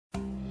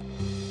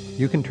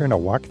You can turn a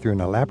walk through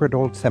an elaborate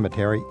old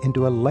cemetery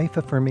into a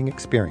life-affirming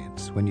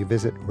experience when you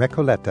visit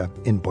Recoleta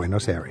in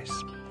Buenos Aires.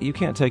 You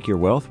can't take your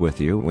wealth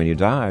with you when you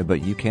die,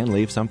 but you can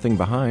leave something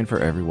behind for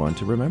everyone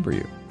to remember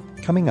you.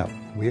 Coming up,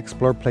 we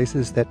explore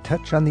places that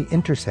touch on the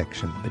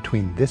intersection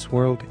between this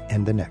world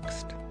and the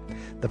next.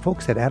 The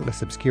folks at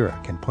Atlas Obscura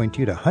can point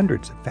you to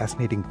hundreds of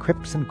fascinating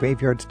crypts and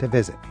graveyards to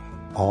visit,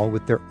 all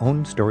with their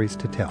own stories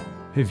to tell.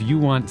 If you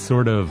want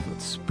sort of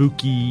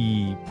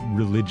spooky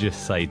religious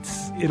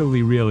sites,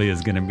 Italy really is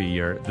going to be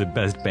the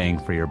best bang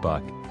for your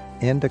buck.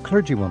 And a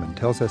clergywoman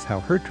tells us how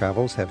her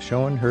travels have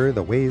shown her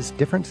the ways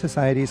different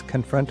societies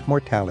confront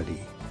mortality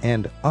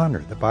and honor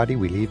the body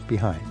we leave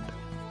behind.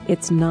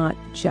 It's not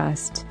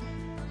just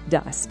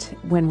dust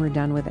when we're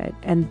done with it.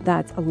 And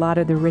that's a lot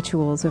of the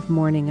rituals of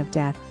mourning of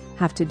death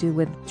have to do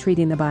with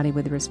treating the body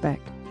with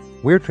respect.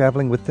 We're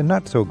traveling with the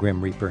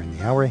not-so-grim Reaper in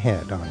the hour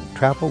ahead on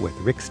Travel with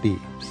Rick Steves.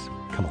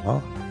 Come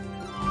along.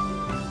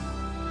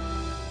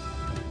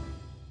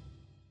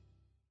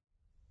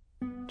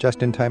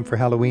 Just in time for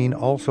Halloween,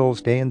 All Souls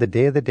Day, and the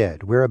Day of the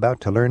Dead, we're about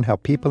to learn how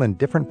people in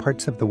different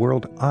parts of the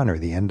world honor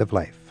the end of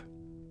life.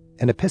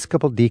 An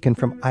Episcopal deacon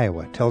from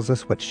Iowa tells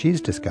us what she's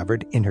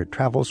discovered in her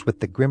travels with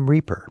the Grim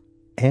Reaper.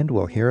 And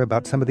we'll hear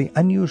about some of the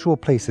unusual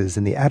places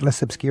in the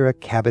Atlas Obscura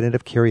Cabinet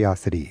of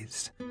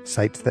Curiosities,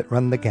 sites that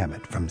run the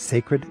gamut from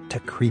sacred to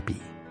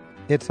creepy.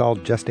 It's all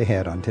just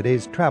ahead on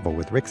today's Travel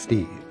with Rick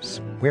Steves.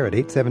 We're at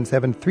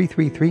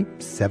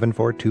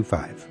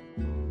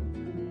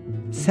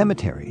 877-333-7425.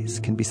 Cemeteries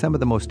can be some of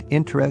the most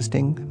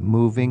interesting,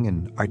 moving,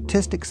 and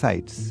artistic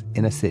sites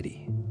in a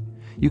city.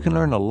 You can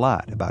learn a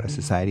lot about a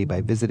society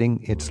by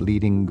visiting its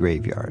leading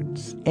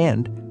graveyards,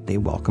 and they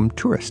welcome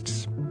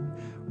tourists.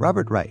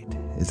 Robert Wright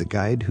is a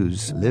guide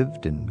who's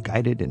lived and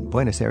guided in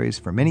Buenos Aires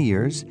for many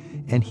years,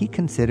 and he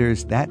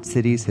considers that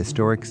city's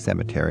historic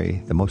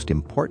cemetery the most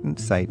important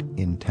site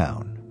in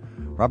town.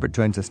 Robert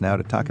joins us now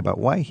to talk about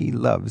why he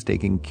loves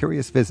taking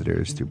curious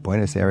visitors through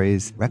Buenos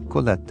Aires'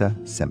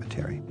 Recoleta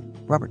Cemetery.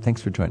 Robert,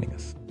 thanks for joining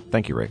us.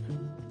 Thank you, Rick.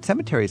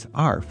 Cemeteries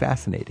are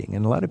fascinating,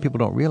 and a lot of people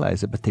don't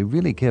realize it, but they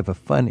really give a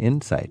fun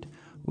insight.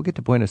 We'll get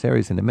to Buenos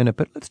Aires in a minute,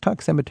 but let's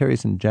talk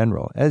cemeteries in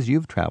general. As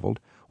you've traveled,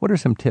 what are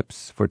some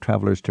tips for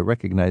travelers to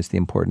recognize the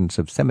importance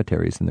of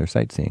cemeteries in their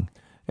sightseeing?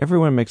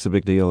 Everyone makes a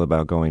big deal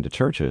about going to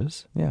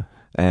churches. Yeah.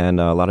 And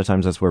a lot of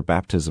times that's where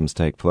baptisms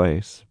take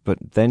place. But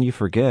then you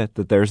forget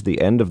that there's the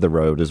end of the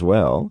road as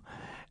well.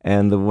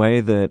 And the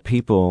way that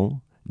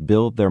people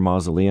build their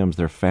mausoleums,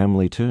 their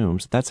family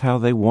tombs, that's how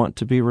they want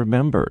to be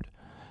remembered.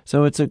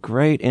 So it's a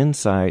great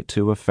insight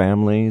to a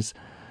family's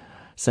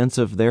sense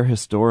of their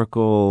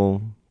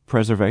historical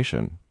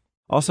preservation.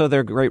 Also,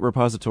 they're great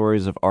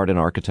repositories of art and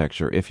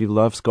architecture. If you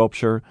love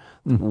sculpture,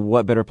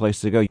 what better place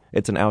to go?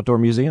 It's an outdoor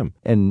museum.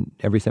 And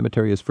every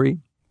cemetery is free?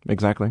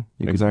 Exactly.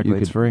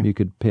 It's free. You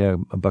could pay a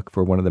buck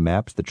for one of the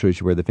maps that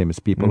shows you where the famous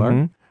people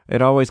are.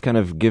 It always kind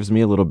of gives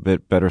me a little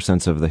bit better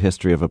sense of the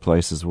history of a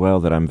place as well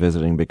that I'm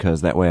visiting,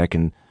 because that way I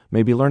can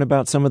maybe learn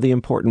about some of the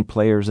important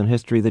players in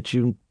history that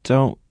you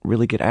don't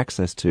really get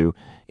access to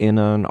in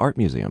an art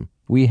museum.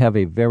 We have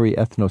a very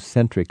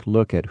ethnocentric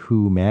look at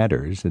who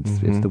matters. It's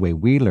the way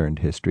we learned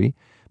history.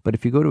 But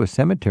if you go to a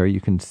cemetery,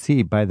 you can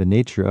see by the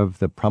nature of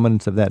the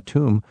prominence of that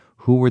tomb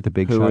who were the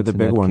big shots in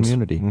that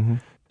community.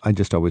 I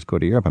just always go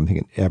to Europe. I'm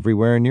thinking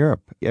everywhere in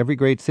Europe. Every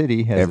great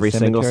city has every a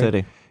cemetery. single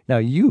city. Now,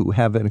 you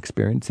have an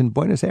experience in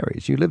Buenos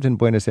Aires. You lived in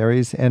Buenos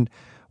Aires. And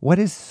what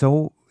is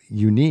so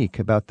unique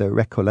about the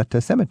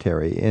Recoleta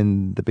Cemetery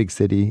in the big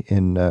city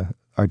in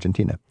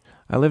Argentina?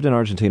 I lived in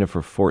Argentina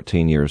for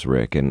 14 years,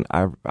 Rick, and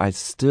I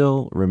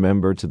still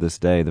remember to this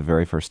day the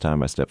very first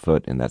time I stepped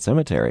foot in that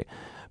cemetery,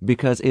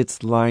 because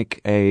it's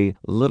like a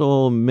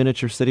little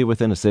miniature city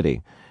within a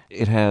city.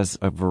 It has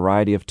a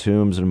variety of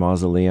tombs and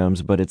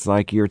mausoleums, but it's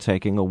like you're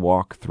taking a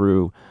walk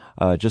through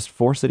just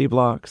 4 city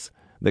blocks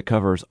that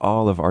covers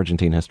all of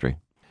Argentine history.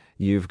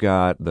 You've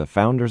got the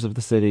founders of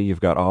the city,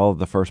 you've got all of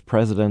the first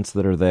presidents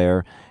that are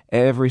there,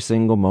 every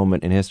single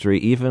moment in history,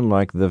 even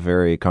like the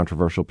very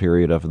controversial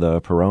period of the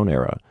Perón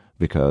era,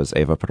 because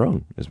Eva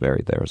Perón is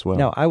buried there as well.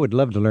 Now, I would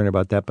love to learn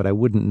about that, but I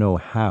wouldn't know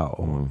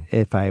how.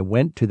 If I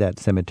went to that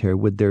cemetery,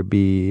 would there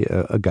be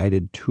a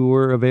guided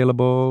tour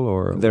available?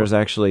 Or there's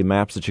actually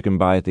maps that you can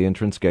buy at the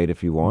entrance gate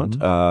if you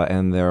want,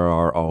 and there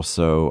are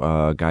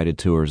also guided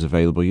tours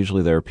available.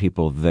 Usually there are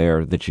people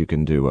there that you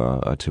can do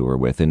a tour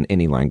with in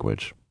any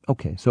language.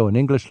 Okay, so an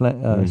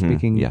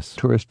English-speaking yes.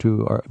 tourist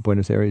to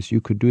Buenos Aires,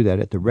 you could do that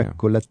at the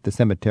Recoleta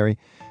Cemetery.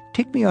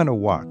 Take me on a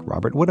walk,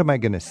 Robert. What am I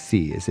going to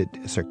see? Is it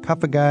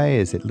sarcophagi?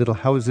 Is it little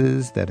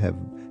houses that have,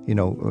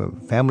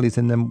 families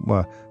in them?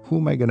 Who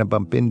am I going to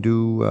bump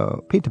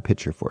into? Paint a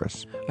picture for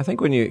us. I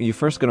think when you're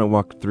first going to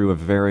walk through a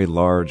very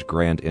large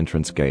grand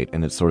entrance gate,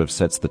 and it sort of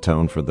sets the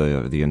tone for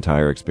the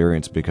entire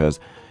experience,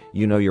 because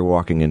you're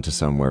walking into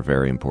somewhere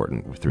very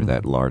important through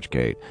that large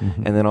gate.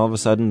 And then all of a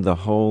sudden, the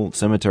whole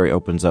cemetery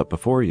opens up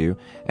before you,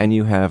 and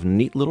you have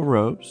neat little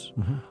rows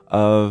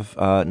of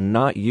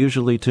not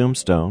usually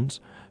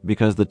tombstones,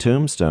 because the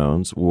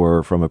tombstones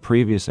were from a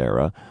previous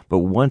era, but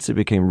once it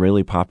became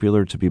really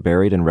popular to be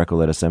buried in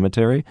Recoleta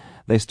Cemetery,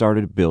 they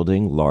started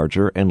building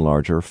larger and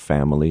larger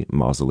family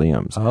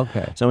mausoleums.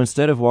 Okay. So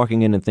instead of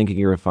walking in and thinking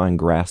you're going to find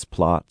grass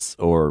plots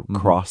or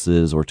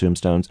crosses or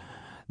tombstones,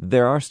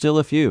 there are still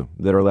a few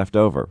that are left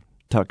over,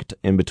 tucked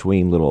in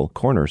between little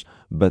corners,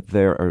 but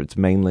it's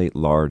mainly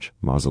large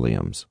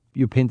mausoleums.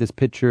 You paint this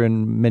picture,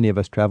 and many of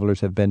us travelers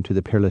have been to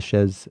the Père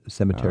Lachaise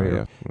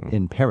Cemetery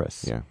in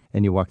Paris. Yeah.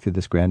 And you walk through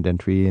this grand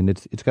entry, and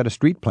it's got a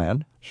street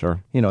plan.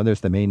 Sure. You know,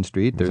 there's the main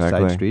street, there's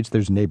Exactly. side streets,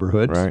 there's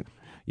neighborhoods. Right.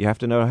 You have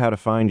to know how to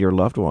find your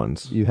loved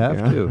ones. You have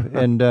to,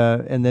 and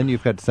then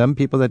you've got some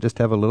people that just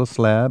have a little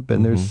slab,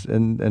 and there's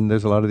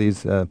a lot of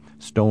these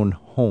stone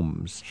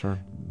homes, Sure.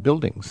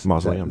 buildings,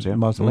 Mausoleums, yeah.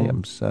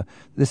 mausoleums.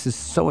 This is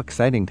so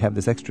exciting to have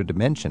this extra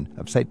dimension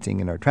of sightseeing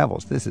in our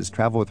travels. This is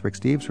Travel with Rick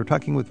Steves. We're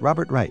talking with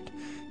Robert Wright,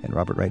 and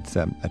Robert Wright's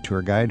a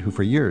tour guide who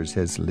for years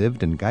has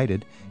lived and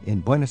guided in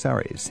Buenos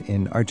Aires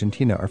in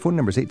Argentina. Our phone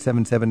number is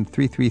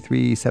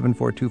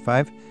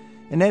 877-333-7425.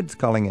 And Ed's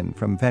calling in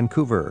from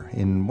Vancouver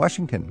in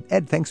Washington.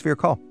 Ed, thanks for your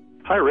call.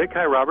 Hi, Rick.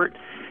 Hi, Robert.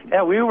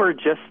 Yeah, we were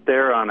just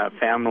there on a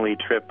family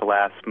trip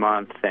last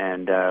month,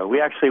 and we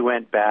actually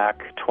went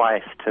back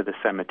twice to the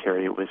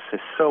cemetery. It was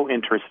just so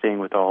interesting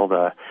with all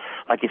the,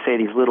 like you say,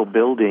 these little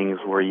buildings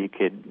where you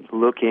could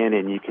look in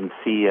and you can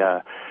see,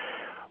 the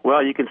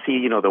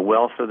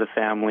wealth of the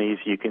families.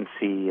 You can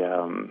see,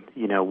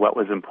 what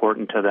was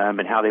important to them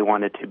and how they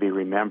wanted to be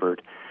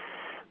remembered.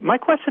 My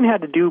question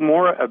had to do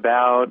more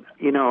about,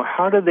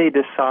 how do they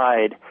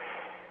decide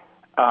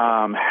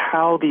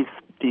how these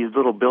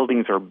little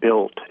buildings are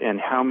built and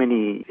how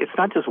many, it's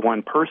not just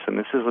one person,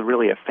 this is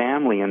really a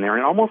family in there.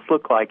 And it almost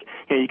looked like,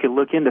 you could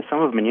look into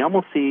some of them and you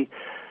almost see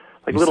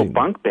like little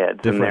bunk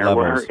beds in there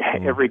levels.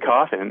 where every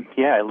coffin,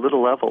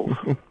 little levels.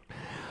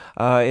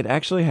 It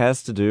actually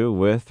has to do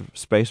with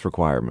space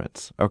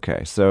requirements.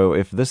 Okay, so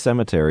if this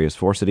cemetery is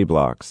 4 city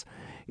blocks,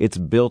 it's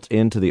built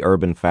into the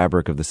urban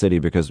fabric of the city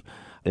because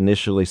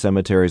initially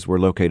cemeteries were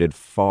located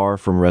far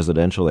from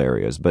residential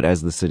areas, but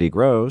as the city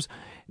grows,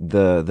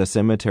 the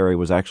cemetery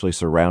was actually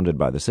surrounded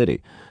by the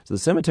city. So the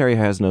cemetery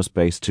has no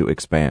space to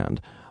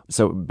expand.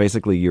 So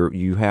basically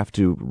you have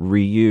to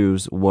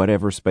reuse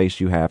whatever space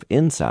you have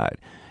inside.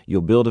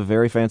 You'll build a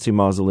very fancy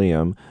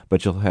mausoleum,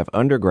 but you'll have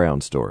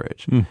underground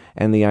storage.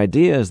 And the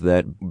idea is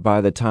that by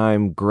the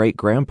time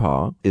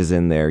great-grandpa is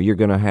in there, you're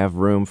going to have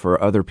room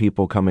for other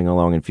people coming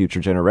along in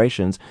future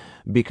generations,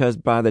 because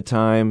by the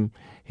time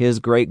his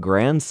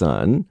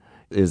great-grandson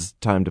is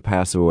time to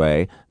pass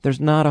away,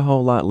 there's not a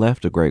whole lot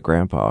left of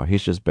great-grandpa.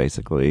 He's just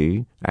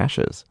basically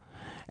ashes.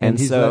 And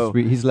he's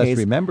less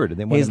remembered.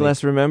 And he's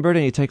less remembered,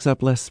 and he takes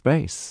up less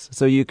space.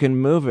 So you can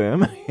move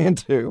him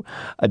into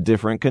a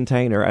different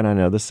container. And I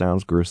know this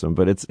sounds gruesome,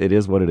 but it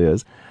is what it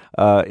is.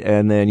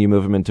 And then you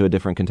move him into a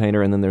different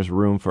container, and then there's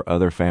room for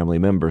other family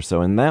members.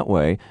 So in that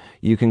way,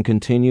 you can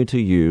continue to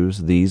use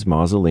these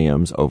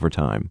mausoleums over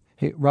time.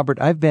 Hey, Robert,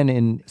 I've been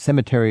in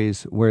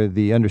cemeteries where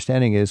the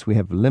understanding is we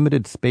have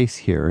limited space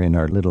here in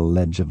our little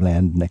ledge of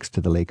land next to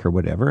the lake or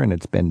whatever, and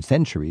it's been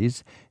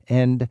centuries,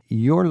 and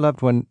your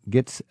loved one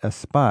gets a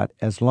spot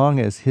as long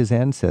as his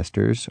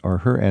ancestors or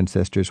her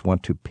ancestors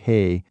want to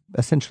pay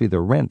essentially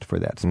the rent for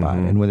that spot.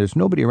 And when there's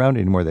nobody around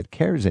anymore that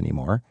cares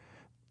anymore,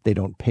 they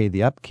don't pay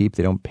the upkeep,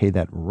 they don't pay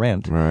that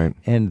rent. Right.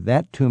 And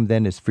that tomb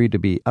then is free to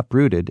be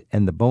uprooted,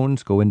 and the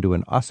bones go into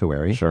an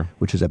ossuary, Sure.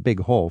 which is a big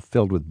hole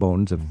filled with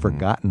bones of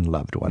forgotten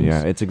loved ones.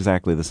 Yeah, it's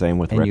exactly the same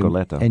with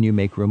Recoleta. And you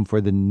make room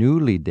for the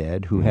newly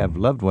dead who have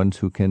loved ones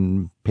who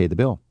can pay the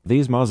bill.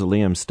 These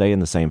mausoleums stay in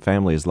the same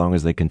family as long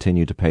as they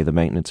continue to pay the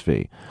maintenance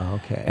fee.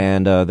 Okay.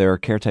 And there are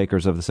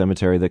caretakers of the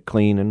cemetery that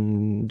clean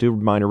and do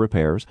minor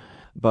repairs.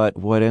 But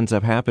what ends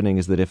up happening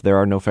is that if there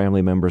are no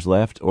family members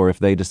left, or if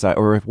they decide,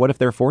 what if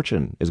their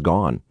fortune is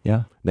gone?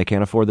 Yeah. They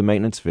can't afford the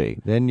maintenance fee.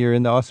 Then you're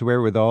in the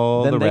ossuary with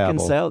all Then the they rabble.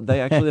 can sell.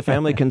 The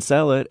family can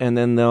sell it, and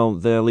then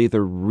they'll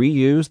either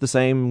reuse the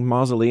same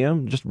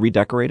mausoleum, just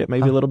redecorate it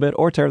maybe a little bit,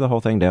 or tear the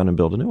whole thing down and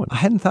build a new one. I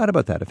hadn't thought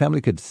about that. A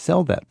family could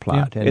sell that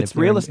plot. Yeah, And it's if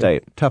they're real in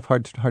estate. Tough,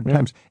 hard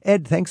times.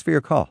 Ed, thanks for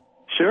your call.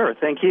 Sure,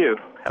 thank you.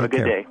 Have a Take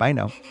good care. day. Bye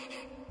now.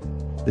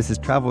 This is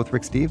Travel with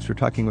Rick Steves. We're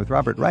talking with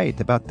Robert Wright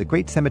about the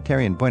great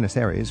cemetery in Buenos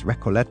Aires,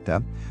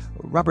 Recoleta.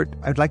 Robert,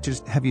 I'd like to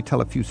just have you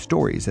tell a few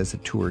stories as a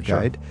tour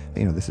guide.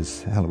 This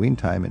is Halloween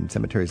time, and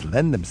cemeteries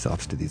lend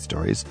themselves to these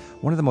stories.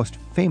 One of the most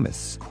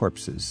famous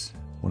corpses,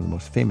 one of the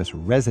most famous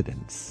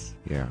residents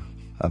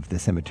of the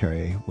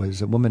cemetery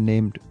was a woman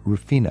named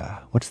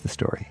Rufina. What's the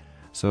story?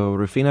 So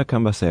Rufina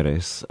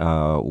Cambaceres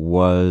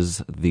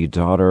was the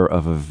daughter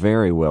of a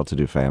very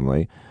well-to-do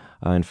family.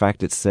 In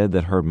fact, it's said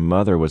that her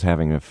mother was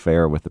having an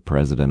affair with the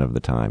president of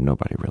the time.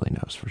 Nobody really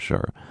knows for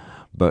sure.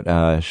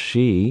 But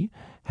she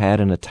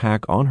had an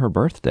attack on her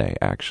birthday,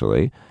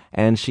 actually,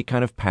 and she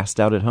kind of passed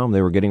out at home.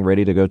 They were getting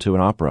ready to go to an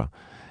opera.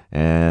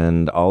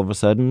 And all of a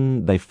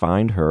sudden, they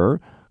find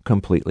her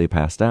completely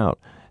passed out.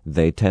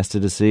 They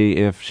tested to see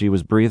if she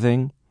was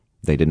breathing.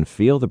 They didn't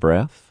feel the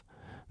breath,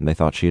 and they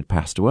thought she had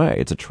passed away.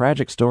 It's a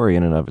tragic story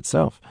in and of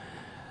itself.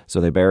 So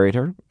they buried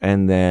her,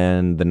 and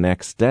then the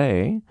next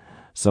day,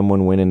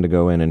 someone went in to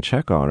go in and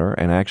check on her,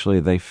 and actually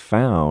they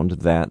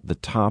found that the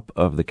top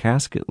of the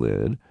casket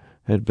lid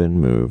had been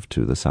moved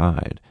to the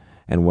side.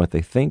 And what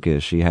they think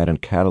is she had a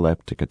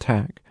cataleptic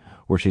attack,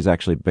 where she's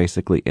actually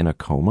basically in a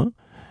coma,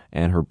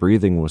 and her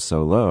breathing was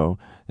so low,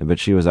 but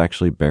she was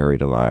actually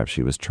buried alive.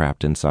 She was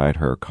trapped inside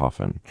her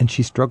coffin. And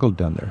she struggled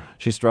down there.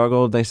 She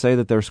struggled. They say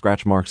that there are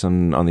scratch marks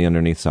on the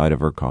underneath side of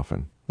her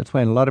coffin. That's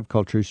why in a lot of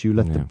cultures you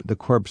let the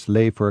corpse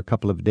lay for a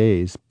couple of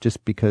days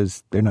just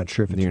because they're not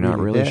sure if it's You're not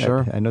really dead.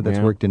 sure. I know that's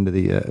worked into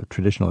the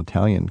traditional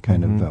Italian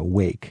kind of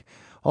wake.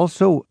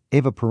 Also,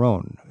 Eva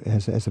Peron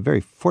has a very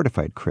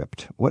fortified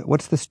crypt.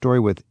 What's the story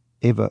with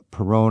Eva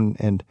Peron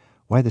and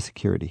why the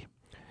security?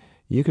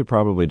 You could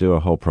probably do a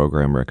whole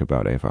program, Rick,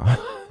 about Eva.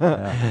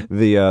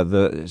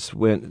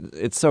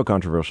 It's so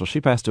controversial.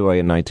 She passed away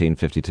in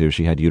 1952.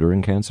 She had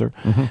uterine cancer,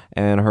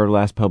 and her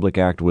last public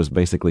act was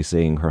basically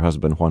seeing her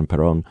husband Juan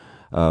Perón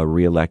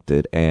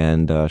reelected,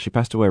 and she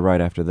passed away right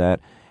after that.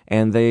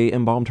 And they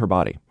embalmed her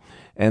body,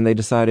 and they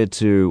decided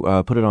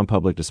to put it on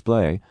public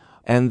display.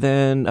 And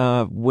then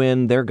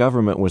when their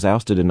government was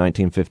ousted in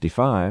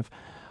 1955.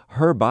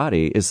 Her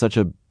body is such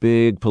a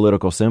big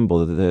political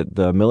symbol that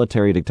the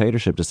military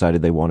dictatorship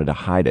decided they wanted to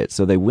hide it.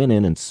 So they went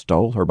in and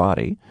stole her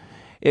body.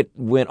 It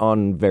went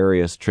on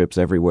various trips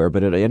everywhere,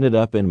 but it ended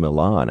up in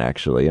Milan,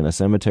 actually, in a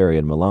cemetery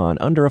in Milan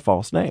under a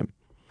false name.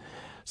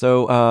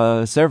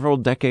 So several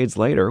decades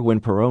later,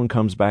 when Perón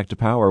comes back to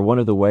power, one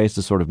of the ways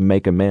to sort of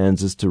make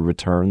amends is to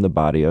return the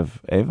body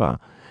of Eva.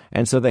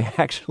 And so they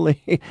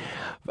actually,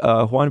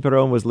 Juan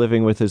Perón was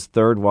living with his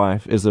third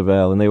wife,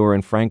 Isabel, and they were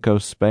in Franco,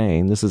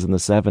 Spain. This is in the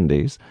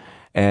 70s.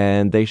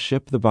 And they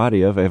shipped the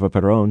body of Eva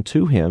Perón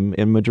to him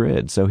in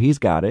Madrid. So he's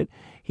got it.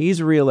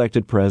 He's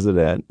reelected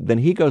president. Then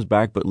he goes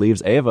back but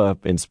leaves Eva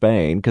in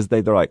Spain because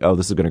they're like, oh,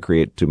 this is going to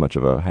create too much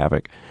of a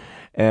havoc.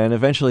 And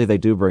eventually they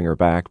do bring her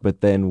back.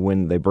 But then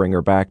when they bring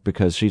her back,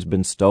 because she's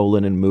been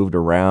stolen and moved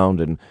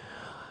around and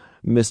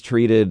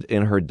mistreated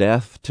in her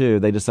death too,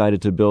 they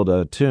decided to build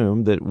a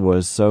tomb that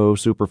was so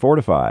super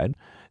fortified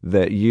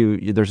that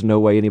there's no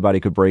way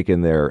anybody could break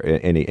in there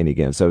any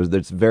again. So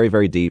it's very,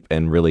 very deep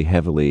and really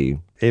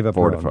heavily Eva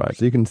fortified. Peron.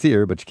 So you can see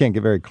her, but you can't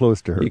get very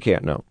close to her. You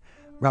can't, no.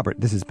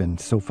 Robert, this has been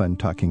so fun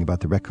talking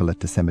about the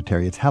Recoleta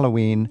Cemetery. It's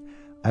Halloween.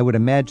 I would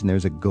imagine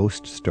there's a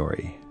ghost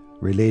story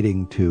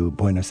relating to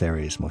Buenos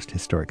Aires' most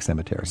historic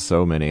cemetery.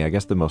 So many. I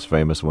guess the most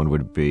famous one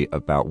would be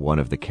about one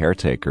of the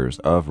caretakers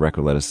of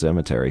Recoleta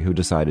Cemetery who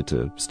decided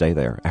to stay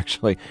there.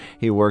 Actually,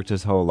 he worked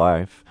his whole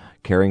life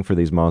caring for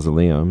these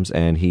mausoleums,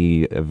 and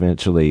he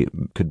eventually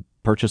could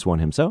purchase one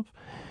himself.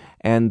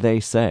 And they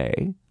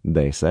say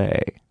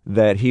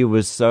that he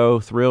was so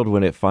thrilled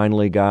when it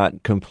finally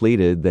got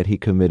completed that he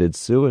committed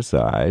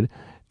suicide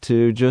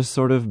to just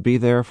sort of be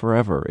there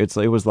forever. It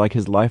was like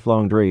his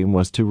lifelong dream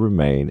was to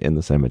remain in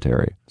the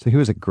cemetery. So he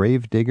was a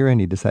grave digger,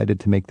 and he decided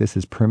to make this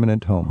his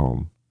permanent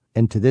home.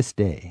 And to this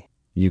day,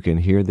 you can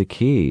hear the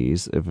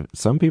keys.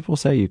 Some people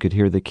say you could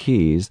hear the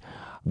keys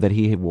that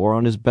he wore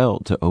on his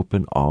belt to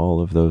open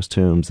all of those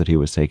tombs that he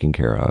was taking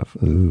care of.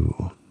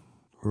 Ooh.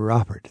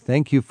 Robert,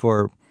 thank you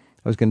for,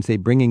 I was going to say,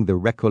 bringing the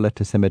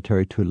Recoleta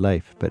Cemetery to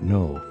life, but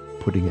no,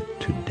 putting it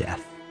to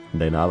death.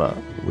 De nada.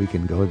 We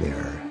can go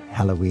there,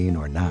 Halloween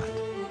or not,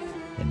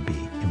 and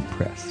be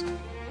impressed.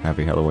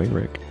 Happy Halloween,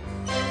 Rick.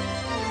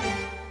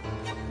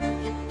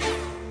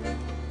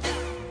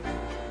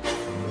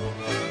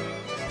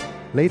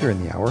 Later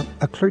in the hour,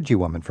 a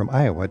clergywoman from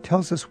Iowa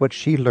tells us what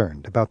she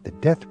learned about the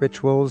death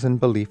rituals and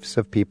beliefs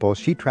of people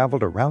she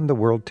traveled around the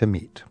world to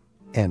meet.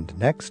 And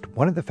next,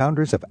 one of the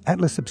founders of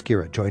Atlas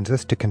Obscura joins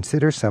us to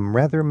consider some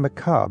rather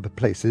macabre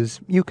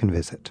places you can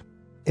visit.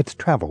 It's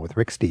Travel with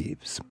Rick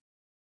Steves.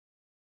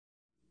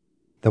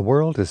 The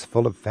world is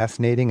full of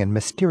fascinating and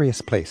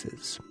mysterious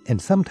places, and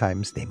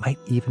sometimes they might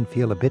even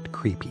feel a bit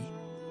creepy.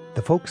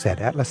 The folks at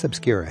Atlas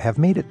Obscura have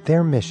made it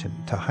their mission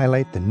to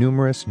highlight the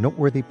numerous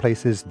noteworthy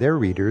places their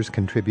readers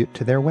contribute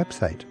to their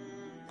website.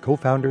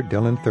 Co-founder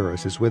Dylan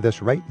Thuras is with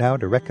us right now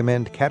to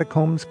recommend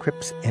catacombs,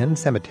 crypts, and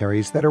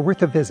cemeteries that are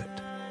worth a visit,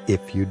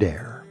 if you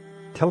dare.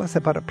 Tell us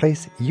about a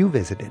place you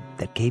visited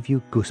that gave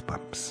you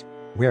goosebumps.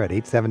 We're at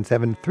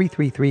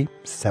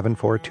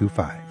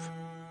 877-333-7425.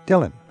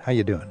 Dylan, how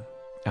you doing?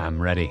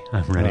 I'm ready.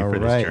 For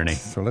this journey.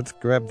 So let's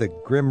grab the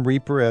Grim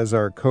Reaper as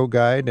our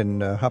co-guide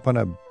and hop on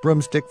a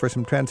broomstick for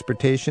some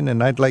transportation,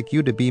 and I'd like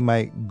you to be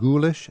my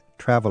ghoulish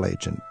travel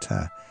agent.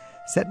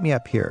 Set me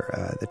up here,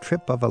 the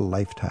trip of a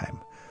lifetime.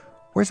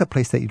 Where's a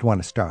place that you'd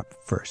want to stop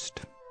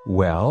first?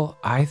 Well,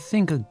 I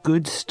think a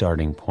good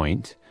starting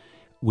point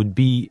would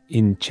be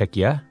in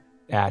Czechia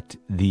at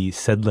the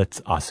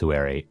Sedlec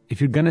ossuary. If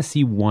you're going to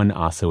see one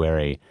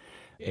ossuary,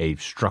 a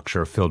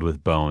structure filled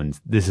with bones,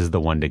 this is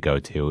the one to go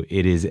to.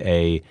 It is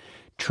a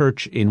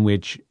church in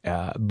which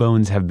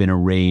bones have been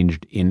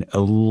arranged in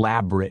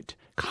elaborate,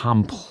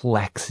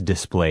 complex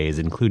displays,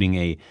 including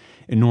a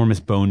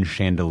enormous bone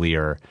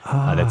chandelier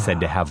that's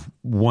said to have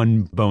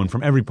one bone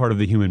from every part of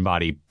the human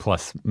body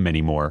plus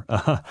many more.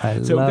 I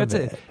love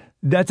it.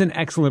 That's an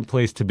excellent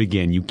place to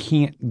begin. You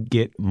can't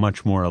get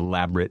much more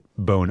elaborate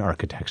bone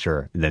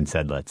architecture than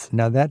Sedlec.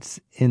 Now, that's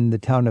in the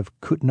town of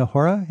Kutna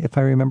Hora, if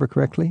I remember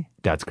correctly?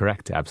 That's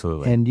correct,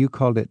 absolutely. And you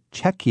called it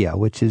Czechia,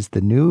 which is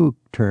the new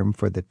term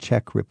for the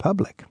Czech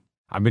Republic.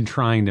 I've been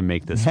trying to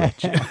make the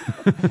switch.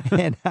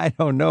 And I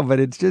don't know, but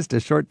it's just a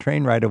short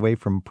train ride away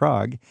from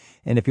Prague.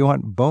 And if you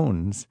want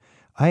bones,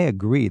 I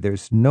agree.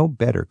 There's no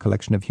better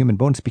collection of human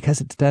bones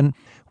because it's done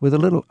with a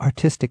little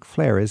artistic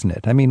flair, isn't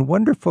it? I mean,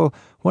 wonderful,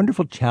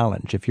 wonderful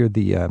challenge if you're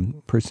the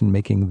person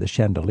making the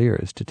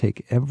chandeliers to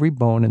take every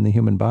bone in the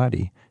human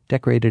body,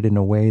 decorate it in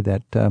a way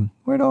that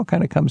where it all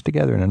kind of comes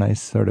together in a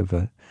nice sort of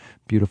a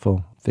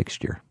beautiful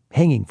fixture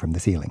hanging from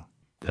the ceiling.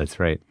 That's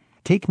right.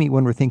 Take me,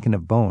 when we're thinking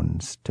of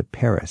bones, to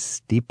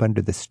Paris, deep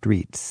under the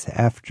streets.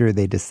 After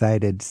they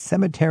decided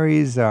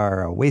cemeteries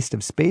are a waste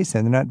of space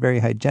and they're not very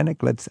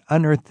hygienic, let's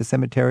unearth the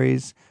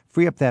cemeteries,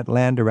 free up that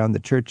land around the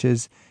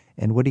churches.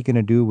 And what are you going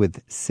to do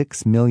with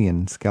 6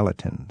 million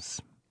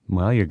skeletons?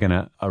 Well, you're going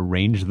to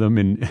arrange them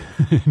in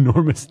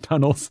enormous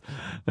tunnels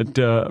that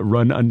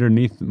run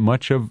underneath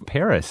much of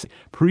Paris.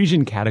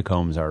 Parisian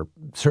catacombs are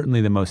certainly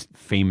the most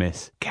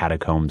famous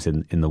catacombs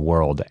in the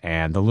world,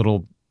 and the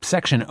little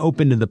section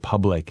open to the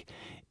public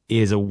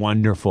is a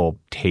wonderful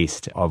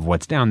taste of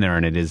what's down there,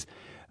 and it is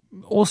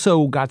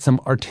also got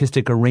some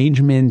artistic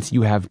arrangements.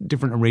 You have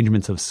different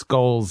arrangements of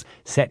skulls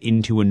set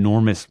into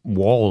enormous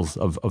walls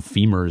of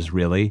femurs,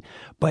 really.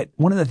 But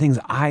one of the things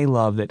I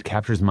love that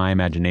captures my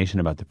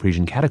imagination about the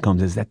Parisian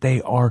catacombs is that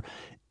they are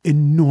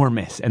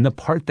enormous, and the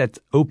part that's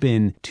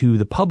open to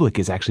the public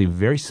is actually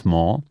very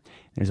small.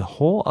 There's a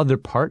whole other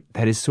part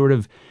that is sort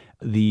of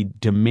the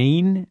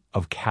domain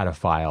of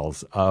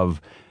cataphiles,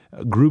 of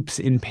groups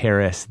in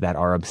Paris that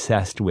are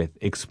obsessed with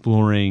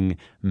exploring,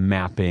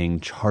 mapping,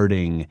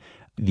 charting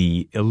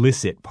the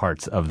illicit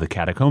parts of the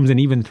catacombs and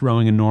even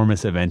throwing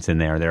enormous events in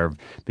there. There have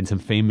been some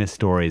famous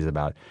stories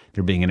about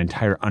there being an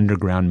entire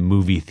underground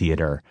movie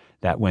theater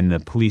that when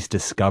the police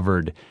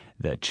discovered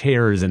the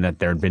chairs and that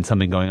there had been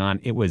something going on,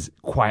 it was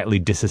quietly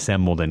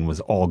disassembled and was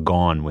all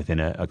gone within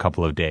a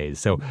couple of days.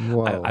 So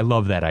I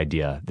love that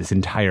idea, this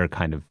entire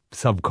kind of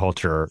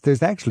subculture.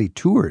 There's actually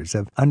tours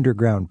of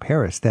underground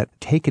Paris that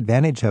take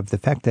advantage of the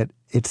fact that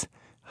it's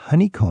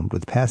honeycombed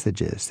with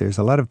passages. There's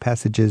a lot of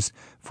passages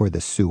for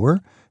the sewer.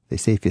 They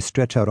say if you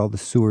stretch out all the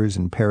sewers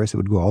in Paris, it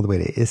would go all the way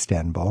to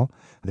Istanbul.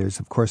 There's,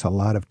 of course, a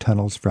lot of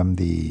tunnels from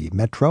the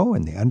metro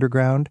and the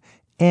underground.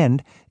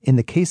 And in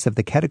the case of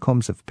the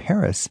catacombs of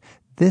Paris,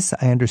 this,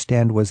 I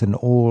understand, was an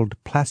old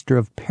plaster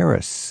of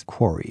Paris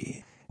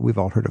quarry. We've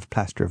all heard of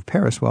plaster of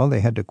Paris. Well,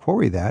 they had to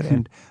quarry that.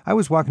 And I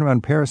was walking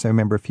around Paris, I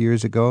remember, a few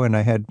years ago, and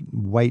I had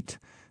white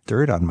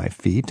dirt on my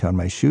feet, on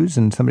my shoes,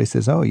 and somebody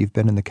says, "Oh, you've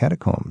been in the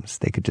catacombs."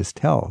 They could just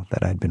tell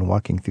that I'd been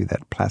walking through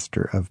that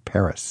plaster of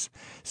Paris.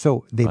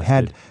 So they've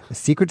had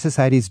secret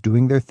societies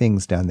doing their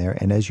things down there,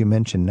 and as you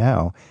mentioned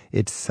now,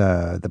 it's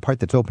the part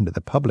that's open to the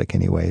public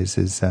anyways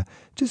is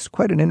just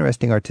quite an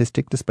interesting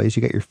artistic displays.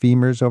 You got your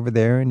femurs over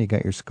there, and you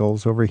got your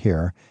skulls over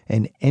here,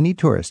 and any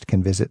tourist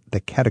can visit the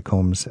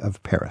catacombs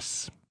of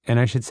Paris. And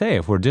I should say,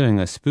 if we're doing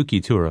a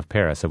spooky tour of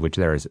Paris, of which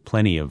there is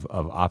plenty of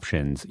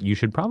options, you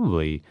should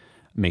probably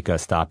make a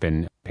stop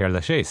in Père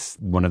Lachaise,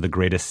 one of the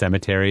greatest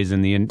cemeteries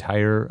in the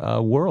entire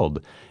world,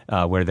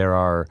 where there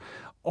are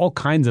all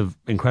kinds of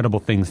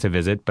incredible things to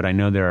visit. But I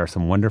know there are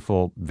some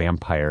wonderful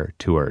vampire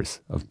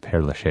tours of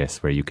Père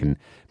Lachaise where you can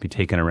be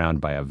taken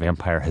around by a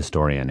vampire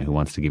historian who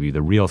wants to give you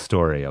the real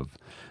story of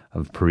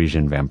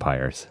Parisian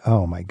vampires.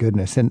 Oh, my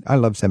goodness. And I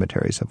love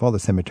cemeteries. Of all the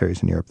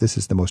cemeteries in Europe, this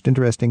is the most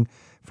interesting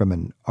from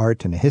an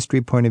art and a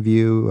history point of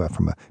view,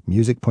 from a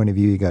music point of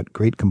view. You got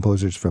great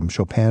composers from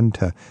Chopin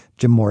to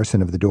Jim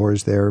Morrison of the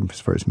Doors there,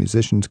 as far as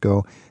musicians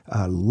go.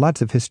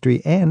 Lots of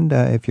history. And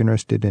if you're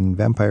interested in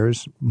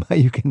vampires,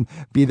 you can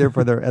be there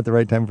at the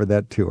right time for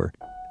that tour.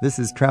 This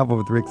is Travel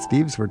with Rick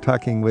Steves. We're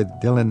talking with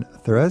Dylan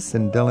Thuras,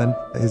 and Dylan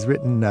has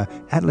written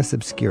Atlas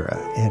Obscura.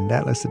 And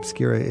Atlas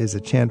Obscura is a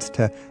chance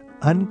to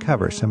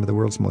uncover some of the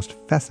world's most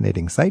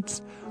fascinating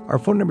sites. Our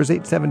phone number is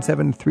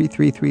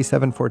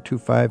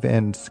 877-333-7425,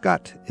 and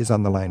Scott is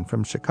on the line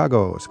from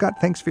Chicago. Scott,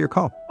 thanks for your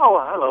call.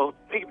 Oh, hello.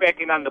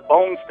 Piggybacking on the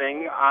bones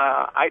thing,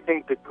 I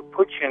think the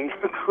Capuchin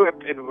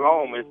crypt in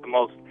Rome is the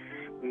most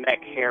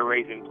neck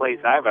hair-raising place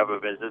I've ever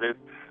visited.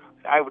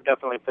 I would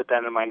definitely put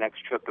that in my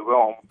next trip to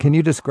Rome. Can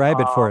you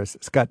describe it for us?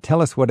 Scott,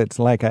 tell us what it's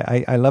like.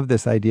 I love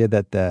this idea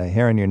that the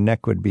hair on your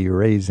neck would be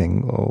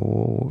raising.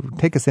 Oh,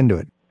 take us into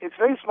it. It's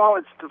very small.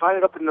 It's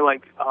divided up into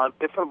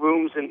different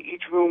rooms, and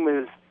each room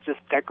is just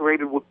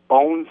decorated with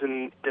bones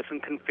in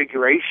different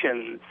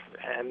configurations,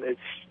 and it's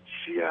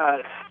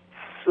just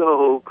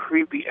so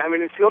creepy. I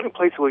mean, it's the only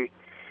place where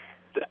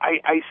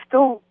I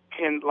still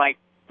can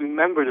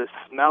remember the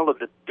smell of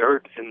the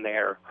dirt in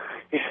there.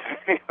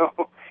 You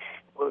know,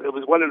 it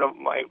was one of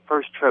my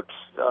first trips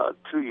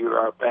to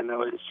Europe, and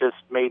it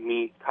just made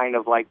me kind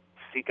of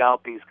seek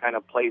out these kind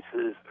of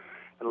places,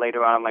 and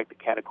later on the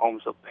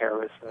catacombs of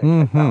Paris.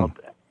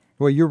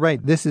 Well, you're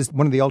right. This is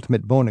one of the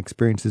ultimate bone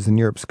experiences in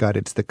Europe, Scott.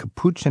 It's the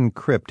Capuchin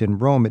crypt in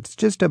Rome. It's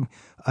just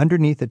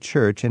underneath a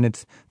church, and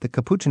it's the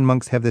Capuchin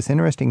monks have this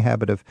interesting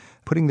habit of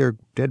putting their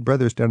dead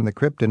brothers down in the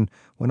crypt, and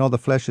when all the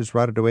flesh is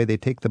rotted away, they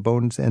take the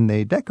bones and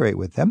they decorate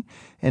with them.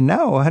 And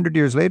now, 100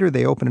 years later,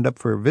 they open it up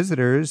for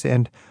visitors,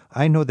 and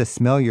I know the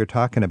smell you're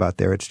talking about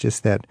there. It's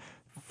just that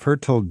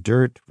fertile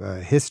dirt,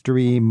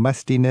 history,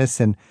 mustiness,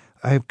 and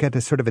I've got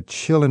a sort of a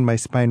chill in my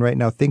spine right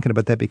now thinking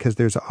about that, because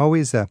there's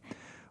always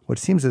what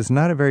seems is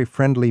not a very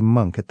friendly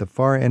monk at the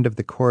far end of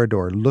the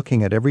corridor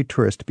looking at every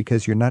tourist,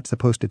 because you're not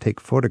supposed to take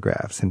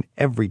photographs, and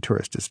every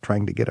tourist is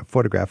trying to get a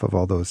photograph of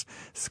all those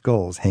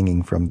skulls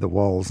hanging from the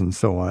walls and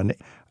so on.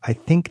 I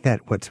think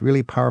that what's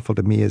really powerful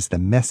to me is the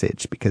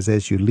message, because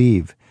as you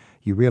leave,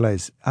 you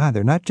realize,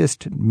 they're not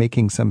just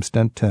making some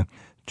stunt to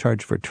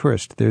charge for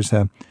tourists. There's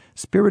a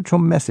spiritual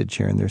message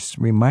here, and they're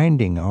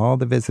reminding all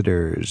the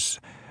visitors,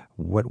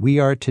 what we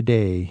are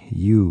today,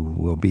 you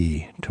will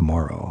be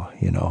tomorrow,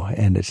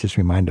 and it's just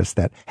remind us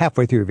that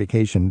halfway through your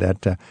vacation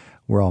that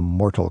we're all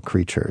mortal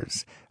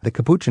creatures. The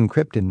Capuchin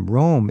crypt in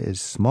Rome is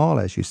small,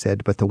 as you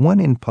said, but the one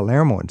in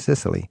Palermo in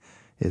Sicily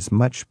is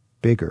much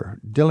bigger.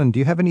 Dylan, do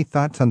you have any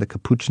thoughts on the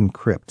Capuchin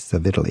crypts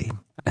of Italy?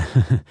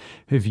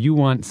 If you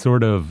want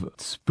sort of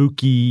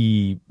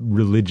spooky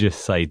religious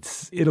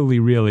sites, Italy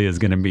really is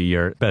going to be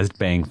your best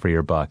bang for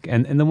your buck.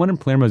 And the one in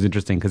Palermo is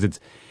interesting because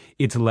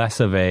it's less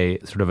of a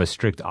sort of a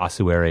strict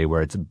ossuary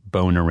where it's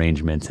bone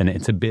arrangements, and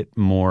it's a bit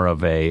more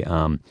of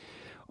a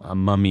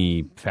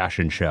mummy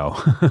fashion show.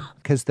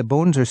 Because the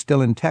bones are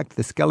still intact,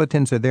 the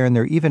skeletons are there, and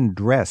they're even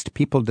dressed.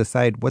 People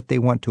decide what they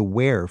want to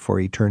wear for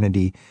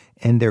eternity,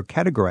 and they're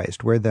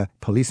categorized, where the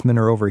policemen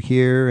are over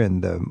here,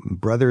 and the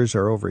brothers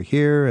are over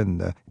here,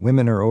 and the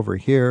women are over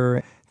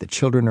here, the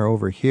children are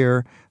over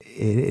here.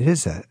 It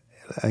is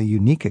a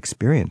unique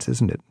experience,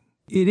 isn't it?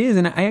 It is,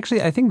 and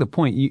I think the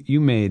point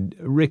you made,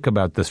 Rick,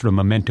 about the sort of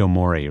memento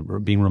mori,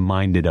 being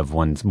reminded of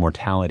one's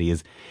mortality,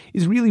 is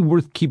really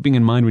worth keeping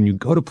in mind when you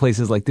go to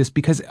places like this,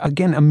 because,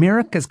 again,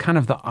 America's kind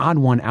of the odd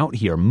one out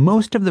here.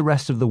 Most of the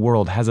rest of the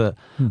world has a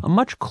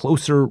much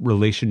closer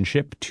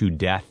relationship to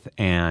death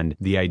and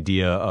the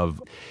idea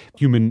of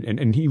human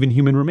and even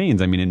human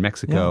remains. I mean, in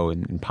Mexico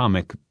and in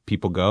Pamek,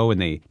 people go and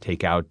they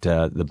take out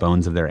the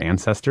bones of their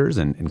ancestors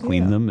and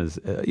clean them as,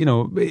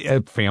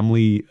 a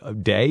family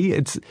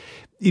day.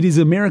 It is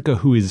America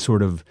who is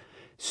sort of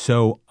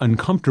so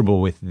uncomfortable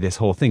with this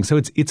whole thing. So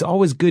it's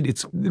always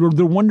good.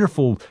 They're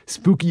wonderful,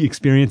 spooky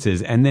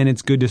experiences. And then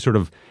it's good to sort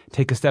of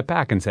take a step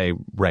back and say,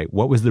 right,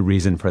 what was the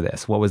reason for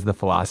this? What was the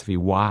philosophy?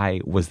 Why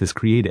was this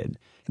created?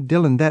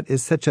 Dylan, that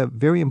is such a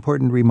very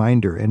important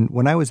reminder. And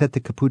when I was at the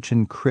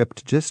Capuchin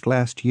crypt just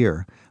last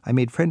year, I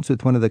made friends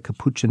with one of the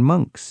Capuchin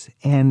monks,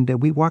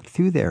 and we walked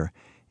through there.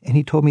 And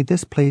he told me,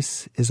 this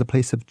place is a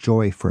place of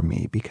joy for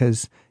me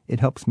because it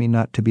helps me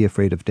not to be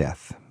afraid of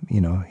death.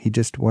 He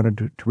just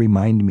wanted to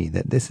remind me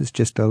that this is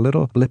just a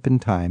little blip in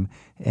time,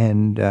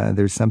 and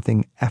there's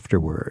something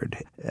afterward.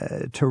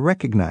 To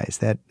recognize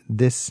that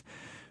this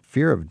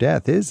fear of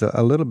death is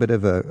a little bit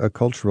of a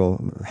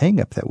cultural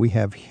hang-up that we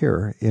have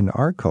here in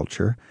our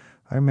culture.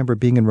 I remember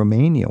being in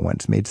Romania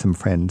once, made some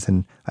friends,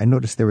 and I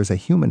noticed there was a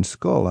human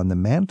skull on the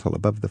mantle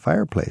above the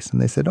fireplace.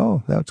 And they said,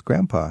 oh, that's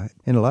Grandpa.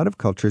 In a lot of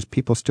cultures,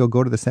 people still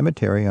go to the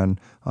cemetery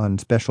on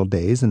special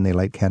days, and they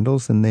light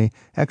candles, and they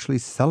actually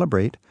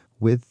celebrate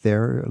with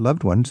their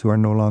loved ones who are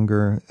no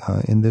longer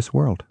in this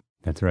world.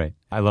 That's right.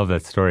 I love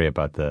that story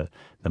about the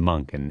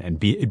monk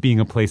and it being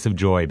a place of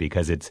joy,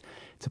 because it's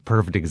a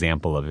perfect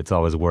example of it's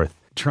always worth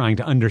trying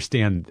to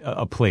understand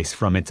a place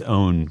from its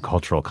own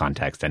cultural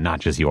context and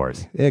not just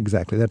yours.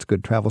 Exactly. That's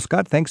good travel.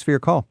 Scott, thanks for your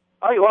call.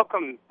 Oh, you're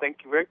welcome.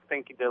 Thank you, Rick.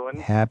 Thank you, Dylan.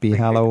 Happy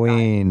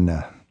Halloween.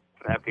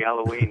 Happy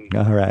Halloween.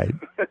 All right.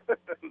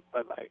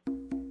 Bye-bye.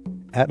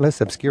 Atlas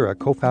Obscura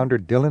co-founder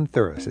Dylan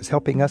Thuras is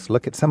helping us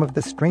look at some of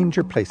the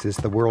stranger places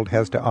the world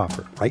has to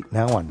offer right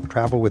now on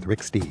Travel with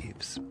Rick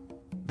Steves.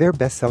 Their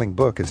best-selling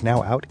book is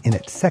now out in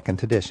its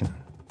second edition.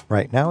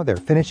 Right now, they're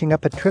finishing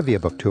up a trivia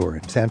book tour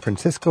in San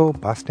Francisco,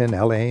 Boston,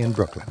 L.A., and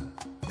Brooklyn.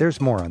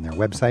 There's more on their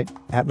website,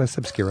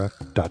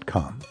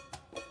 atlasobscura.com.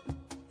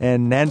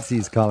 And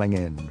Nancy's calling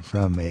in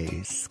from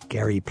a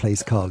scary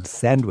place called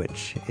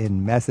Sandwich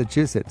in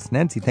Massachusetts.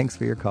 Nancy, thanks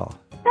for your call.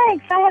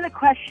 Thanks. I had a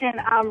question.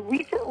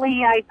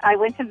 Recently, I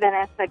went to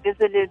Venice. I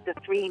visited the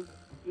 3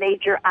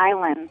 major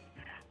islands,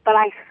 but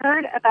I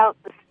heard about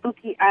the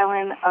spooky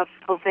island of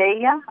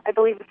Poveglia, I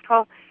believe it's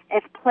called.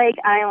 It's Plague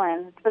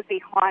Island. It's supposed to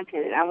be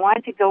haunted. I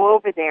wanted to go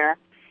over there.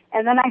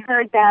 And then I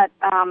heard that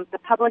the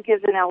public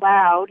isn't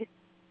allowed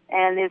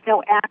and there's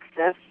no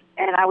access.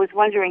 And I was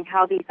wondering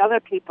how these other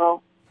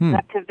people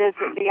got to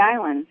visit the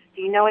islands.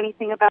 Do you know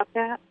anything about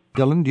that?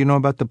 Dylan, do you know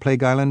about the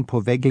Plague Island,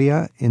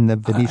 Poveglia, in the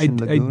Venetian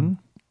Lagoon?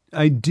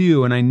 I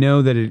do, and I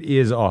know that it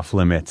is off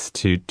limits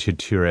to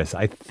tourists.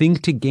 I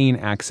think to gain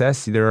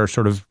access, there are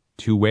sort of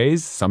 2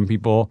 ways. Some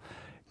people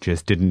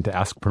just didn't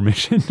ask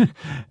permission.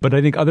 But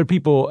I think other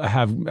people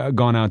have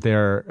gone out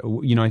there.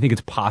 I think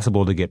it's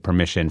possible to get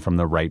permission from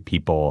the right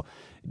people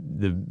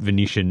the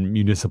Venetian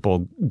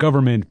municipal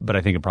government, but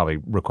I think it probably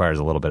requires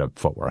a little bit of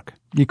footwork.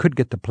 You could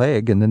get the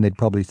plague, and then they'd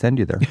probably send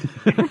you there.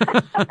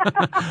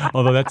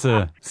 Although that's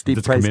a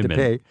steep price to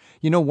pay.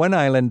 You know, one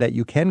island that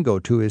you can go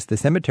to is the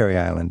Cemetery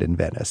Island in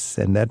Venice,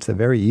 and that's a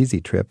very easy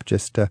trip,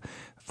 just a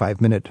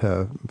 5-minute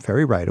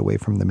ferry ride away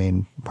from the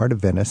main part of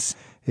Venice.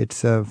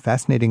 It's a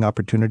fascinating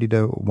opportunity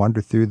to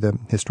wander through the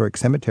historic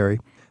cemetery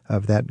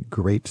of that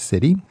great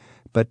city.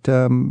 But,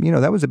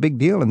 that was a big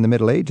deal in the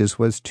Middle Ages,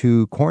 was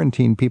to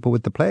quarantine people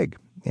with the plague.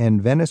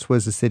 And Venice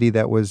was a city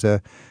that was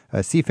a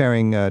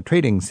seafaring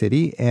trading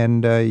city,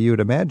 and you would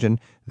imagine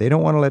they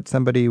don't want to let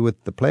somebody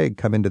with the plague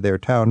come into their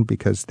town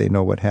because they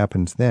know what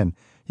happens then.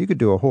 You could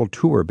do a whole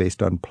tour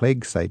based on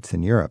plague sites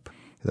in Europe.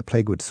 The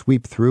plague would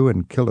sweep through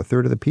and kill a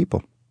third of the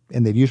people,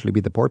 and they'd usually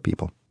be the poor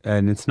people.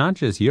 And it's not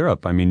just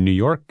Europe. I mean, New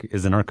York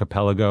is an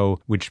archipelago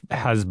which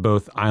has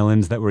both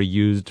islands that were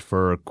used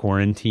for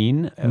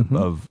quarantine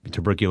of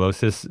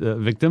tuberculosis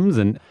victims,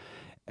 and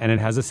it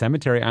has a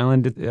cemetery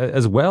island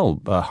as well.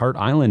 Hart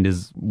Island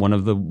is one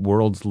of the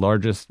world's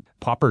largest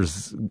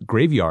paupers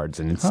graveyards,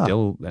 and it's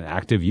still in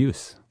active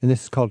use. And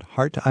this is called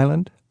Hart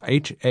Island?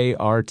 Hart,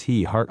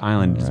 Hart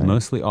Island is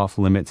mostly off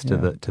limits to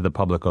the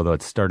public, although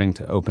it's starting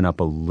to open up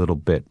a little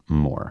bit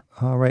more.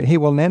 All right. Hey,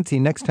 well, Nancy,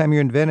 next time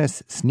you're in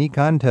Venice, sneak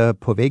on to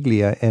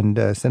Poveglia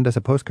and send us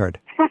a postcard.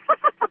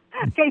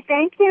 Okay,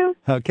 thank you.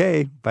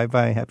 Okay,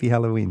 bye-bye. Happy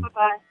Halloween.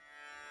 Bye-bye.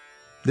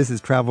 This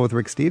is Travel with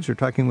Rick Steves. We're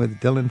talking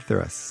with Dylan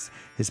Thuras.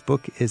 His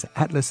book is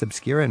Atlas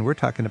Obscura, and we're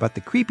talking about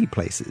the creepy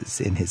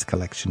places in his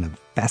collection of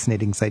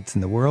fascinating sites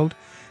in the world.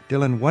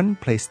 Dylan, one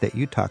place that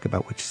you talk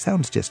about, which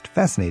sounds just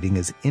fascinating,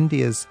 is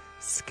India's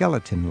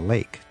Skeleton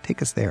Lake.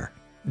 Take us there.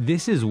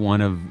 This is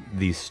one of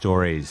these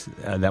stories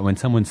that when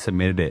someone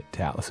submitted it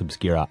to Atlas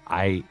Obscura,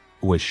 I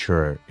was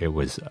sure it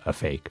was a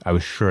fake. I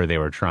was sure they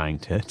were trying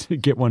to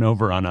get one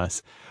over on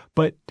us.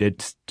 But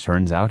it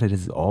turns out it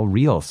is all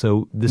real.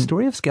 So the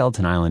story of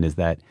Skeleton Island is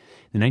that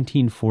in the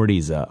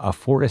 1940s, a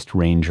forest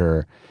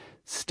ranger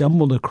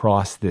stumbled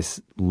across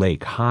this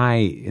lake high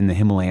in the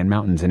Himalayan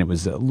mountains, and it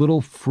was a little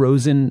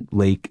frozen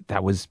lake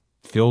that was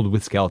filled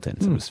with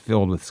skeletons. It was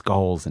filled with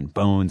skulls and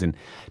bones. And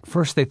at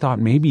first they thought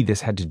maybe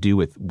this had to do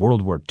with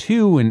World War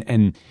II,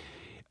 and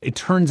it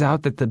turns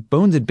out that the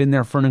bones had been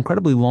there for an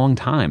incredibly long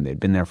time. They'd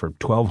been there for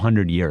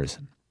 1,200 years.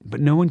 But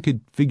no one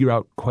could figure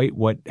out quite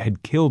what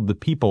had killed the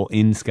people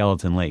in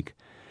Skeleton Lake.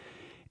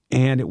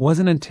 And it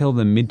wasn't until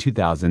the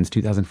mid-2000s,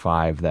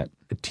 2005, that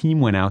a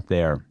team went out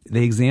there.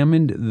 They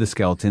examined the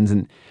skeletons,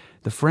 and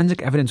the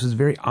forensic evidence was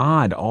very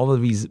odd. All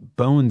of these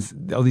bones,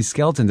 all these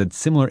skeletons had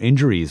similar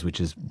injuries,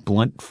 which is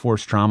blunt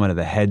force trauma to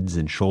the heads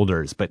and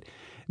shoulders, but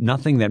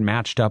nothing that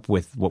matched up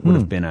with what would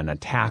have been an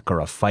attack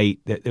or a fight.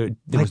 There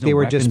was no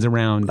weapons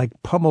around. Like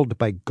pummeled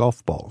by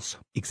golf balls.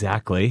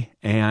 Exactly.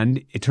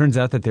 And it turns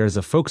out that there's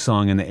a folk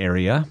song in the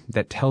area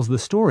that tells the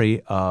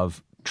story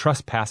of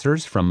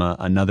trespassers from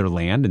another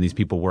land, and these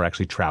people were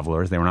actually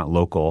travelers, they were not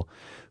local,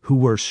 who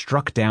were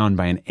struck down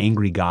by an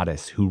angry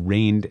goddess who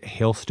rained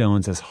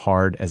hailstones as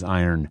hard as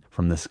iron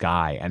from the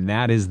sky. And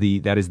that is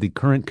the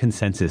current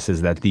consensus,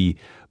 is that the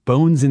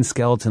bones in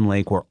Skeleton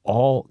Lake were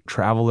all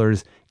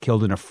travelers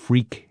killed in a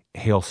freak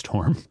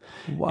hailstorm.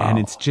 Wow. And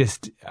it's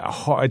just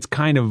it's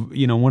kind of,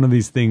 one of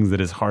these things that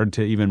is hard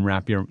to even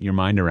wrap your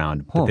mind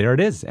around. But there it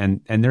is.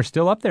 And they're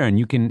still up there, and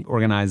you can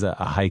organize a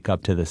hike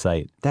up to the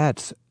site.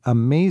 That's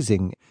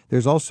amazing.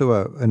 There's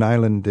also an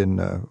island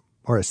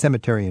or a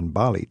cemetery in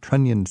Bali,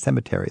 Trunnion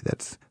Cemetery,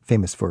 that's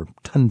famous for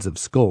tons of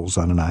skulls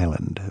on an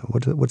island.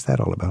 What's that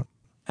all about?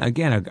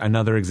 Again,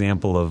 another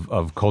example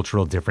of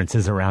cultural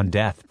differences around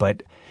death.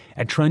 But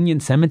at Trunnion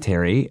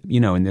Cemetery,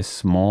 in this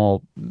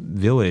small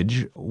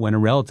village, when a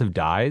relative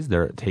dies,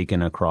 they're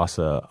taken across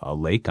a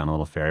lake on a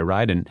little ferry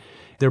ride, and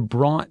they're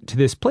brought to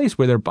this place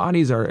where their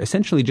bodies are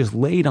essentially just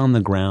laid on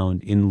the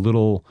ground in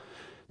little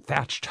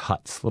thatched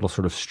huts, little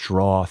sort of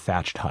straw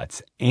thatched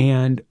huts.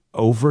 And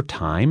over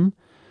time,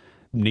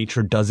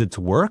 nature does its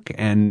work,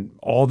 and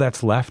all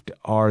that's left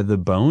are the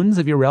bones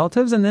of your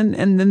relatives. And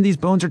then these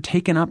bones are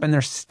taken up and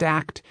they're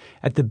stacked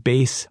at the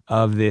base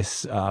of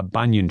this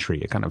banyan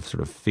tree, a kind of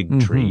sort of fig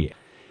tree.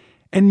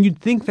 And you'd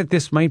think that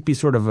this might be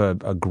sort of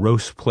a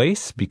gross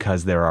place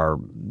because there are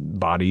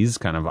bodies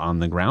kind of on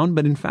the ground.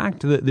 But in fact,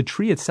 the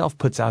tree itself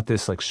puts out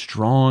this like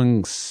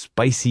strong,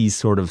 spicy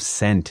sort of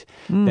scent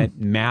that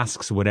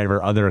masks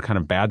whatever other kind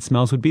of bad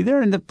smells would be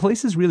there. And the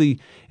place is really,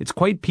 it's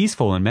quite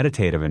peaceful and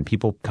meditative, and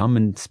people come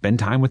and spend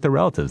time with their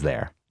relatives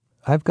there.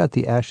 I've got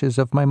the ashes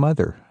of my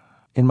mother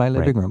in my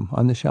living room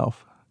on the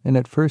shelf. And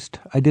at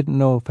first, I didn't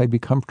know if I'd be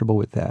comfortable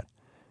with that.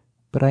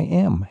 But I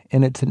am,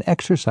 and it's an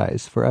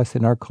exercise for us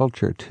in our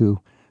culture to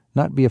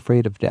not be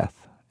afraid of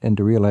death and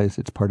to realize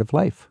it's part of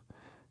life.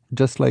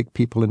 Just like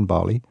people in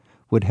Bali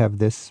would have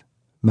this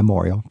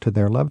memorial to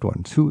their loved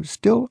ones who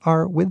still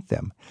are with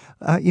them.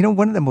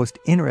 One of the most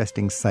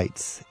interesting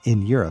sites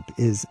in Europe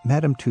is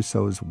Madame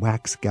Tussauds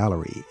Wax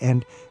Gallery.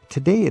 And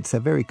today it's a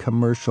very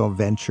commercial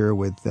venture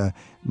with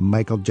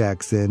Michael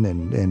Jackson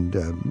and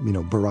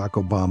Barack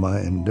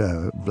Obama and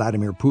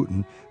Vladimir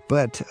Putin.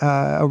 But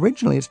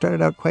originally it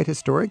started out quite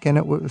historic, and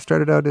it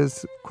started out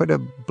as quite a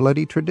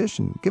bloody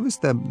tradition. Give us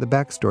the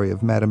backstory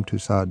of Madame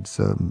Tussauds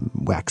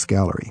Wax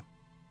Gallery.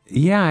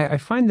 Yeah, I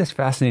find this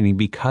fascinating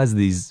because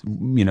these,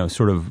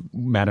 sort of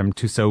Madame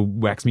Tussauds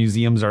wax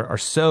museums are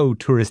so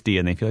touristy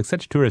and they feel like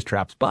such tourist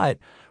traps. But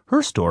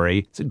her story,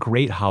 it's a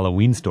great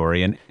Halloween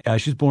story. And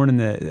she was born in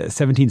the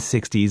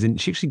 1760s,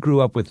 and she actually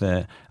grew up with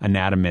an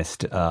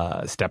anatomist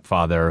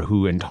stepfather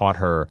who taught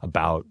her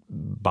about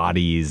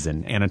bodies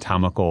and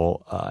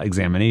anatomical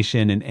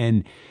examination.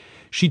 And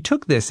she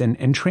took this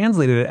and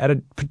translated it at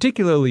a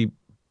particularly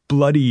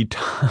bloody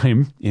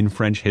time in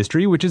French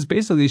history, which is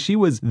basically she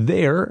was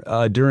there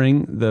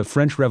during the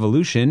French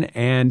Revolution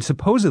and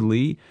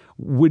supposedly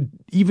would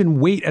even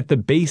wait at the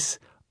base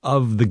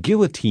of the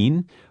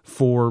guillotine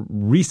for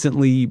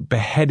recently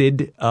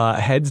beheaded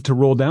heads to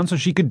roll down so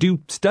she could do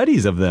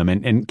studies of them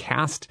and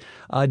cast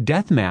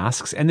death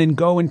masks and then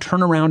go and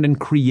turn around and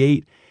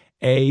create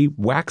a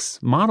wax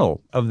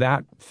model of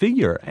that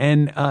figure.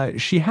 And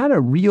she had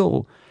a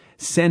real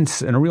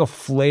sense and a real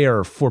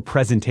flair for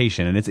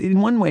presentation. And it's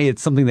in one way,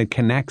 it's something that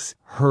connects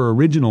her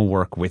original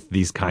work with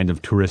these kind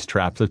of tourist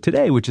traps of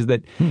today, which is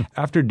that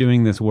after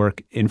doing this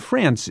work in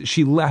France,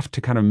 she left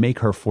to kind of make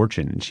her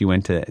fortune. And she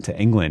went to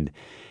England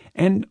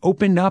and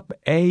opened up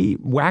a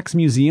wax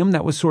museum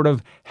that was sort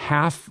of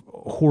half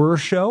horror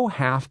show,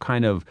 half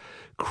kind of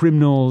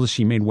criminals.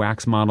 She made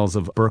wax models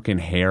of Burke and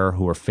Hare,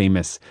 who were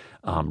famous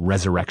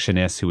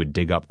resurrectionists who would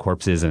dig up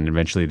corpses, and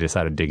eventually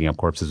decided digging up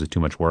corpses was too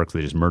much work, so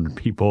they just murdered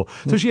people.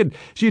 So she had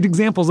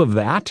examples of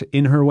that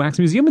in her wax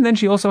museum, and then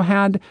she also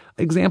had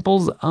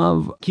examples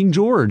of King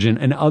George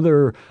and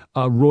other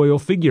royal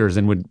figures,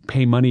 and would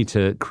pay money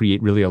to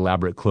create really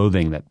elaborate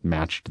clothing that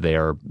matched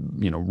their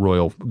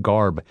royal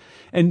garb.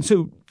 And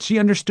so she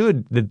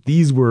understood that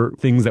these were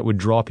things that would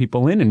draw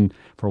people in, and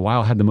for a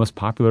while had the most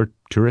popular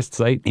tourist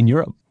site in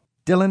Europe.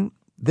 Dylan,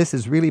 this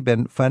has really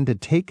been fun to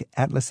take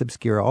Atlas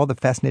Obscura, all the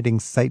fascinating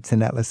sites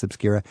in Atlas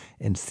Obscura,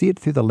 and see it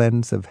through the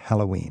lens of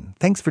Halloween.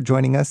 Thanks for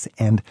joining us,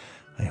 and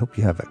I hope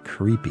you have a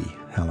creepy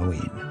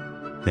Halloween.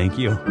 Thank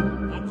you.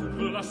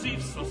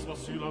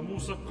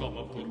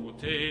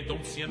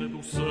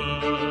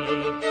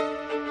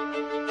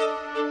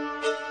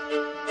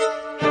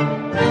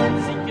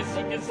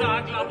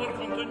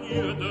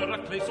 De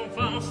racler son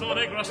fin sans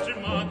les grâces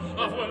humains,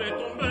 à voiler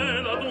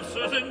tomber la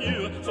danseuse est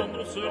nue, son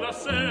danse la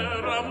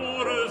serre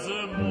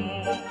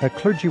amoureusement. A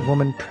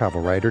clergywoman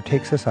travel writer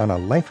takes us on a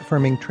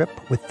life-affirming trip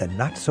with the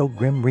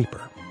not-so-grim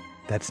Reaper.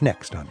 That's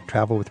next on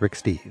Travel with Rick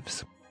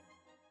Steves.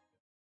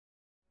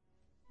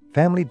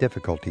 Family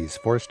difficulties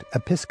forced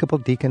Episcopal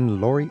deacon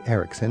Lori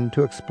Erickson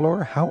to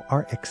explore how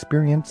our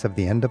experience of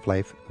the end of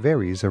life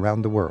varies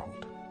around the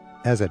world.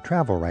 As a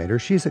travel writer,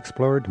 she's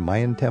explored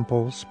Mayan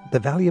temples, the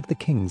Valley of the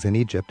Kings in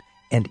Egypt,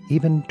 and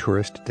even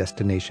tourist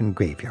destination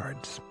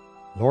graveyards.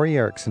 Lori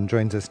Erickson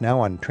joins us now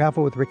on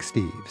Travel with Rick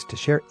Steves to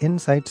share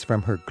insights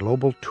from her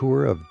global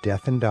tour of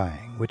death and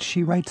dying, which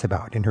she writes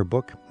about in her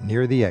book,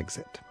 Near the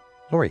Exit.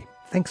 Lori,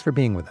 thanks for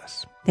being with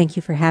us. Thank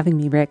you for having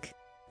me, Rick.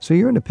 So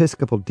you're an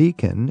Episcopal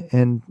deacon,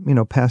 and,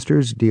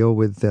 pastors deal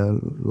with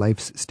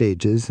life's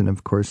stages and,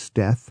 of course,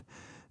 death.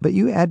 But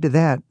you add to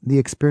that the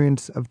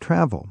experience of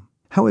travel.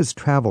 How has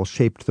travel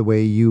shaped the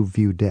way you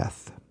view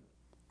death?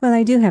 Well,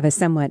 I do have a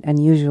somewhat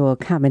unusual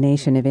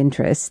combination of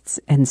interests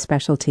and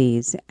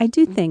specialties. I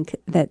do think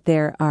that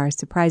there are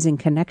surprising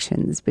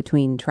connections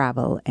between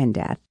travel and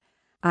death.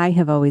 I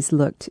have always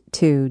looked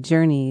to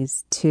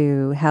journeys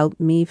to help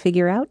me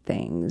figure out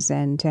things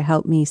and to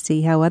help me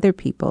see how other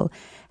people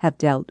have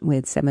dealt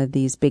with some of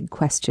these big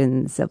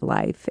questions of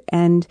life.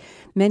 And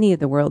many of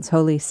the world's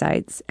holy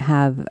sites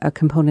have a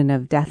component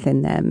of death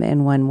in them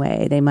in one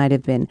way. They might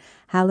have been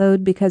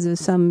hallowed because of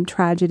some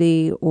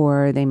tragedy,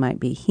 or they might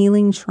be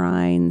healing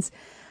shrines.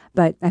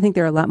 But I think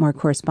there are a lot more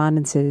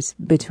correspondences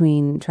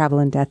between travel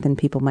and death than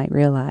people might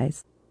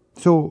realize.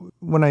 So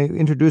when I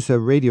introduce a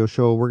radio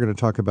show, we're going to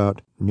talk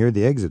about Near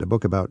the Exit, a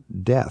book about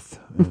death,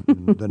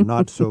 the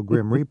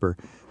not-so-grim Reaper.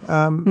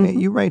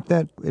 You write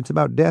that it's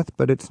about death,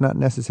 but it's not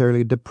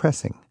necessarily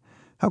depressing.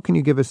 How can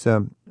you give us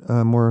a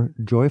more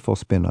joyful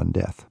spin on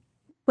death?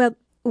 Well,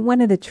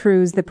 one of the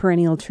truths, the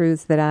perennial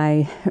truths that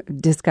I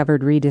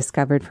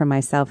rediscovered for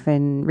myself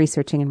in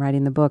researching and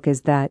writing the book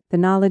is that the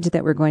knowledge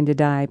that we're going to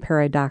die,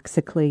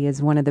 paradoxically,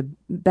 is one of the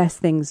best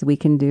things we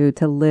can do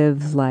to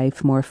live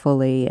life more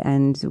fully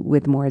and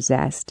with more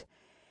zest.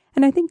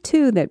 And I think,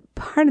 too, that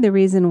part of the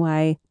reason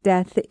why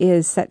death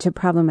is such a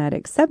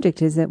problematic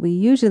subject is that we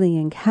usually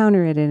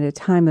encounter it at a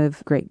time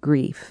of great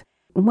grief.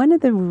 One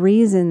of the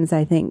reasons,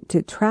 I think,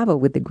 to travel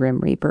with the Grim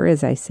Reaper,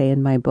 as I say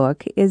in my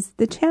book, is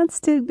the chance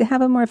to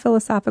have a more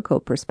philosophical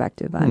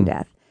perspective on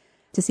death,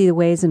 to see the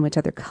ways in which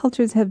other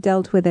cultures have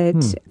dealt with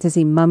it, to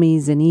see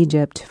mummies in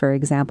Egypt, for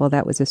example.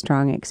 That was a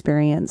strong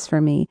experience for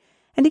me.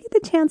 and to get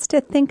the chance to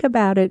think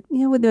about it,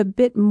 with a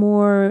bit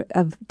more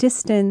of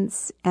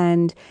distance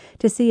and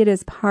to see it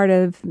as part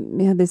of,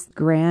 this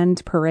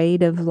grand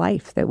parade of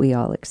life that we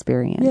all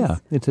experience. Yeah,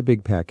 it's a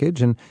big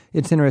package. And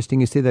it's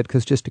interesting you say that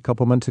because just a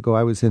couple months ago,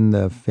 I was in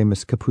the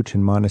famous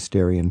Capuchin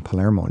monastery in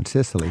Palermo in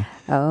Sicily.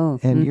 Oh.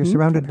 And you're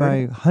surrounded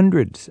by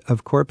hundreds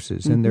of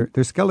corpses, and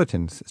they're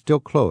skeletons, still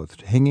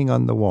clothed, hanging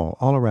on the wall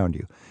all around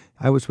you.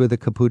 I was with a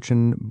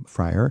Capuchin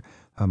friar,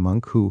 a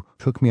monk who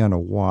took me on a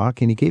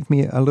walk, and he gave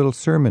me a little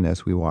sermon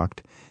as we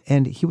walked,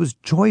 and he was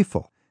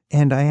joyful.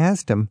 And I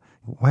asked him,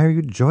 "Why are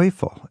you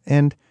joyful?"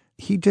 And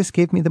he just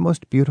gave me the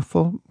most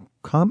beautiful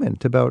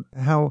comment about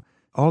how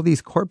all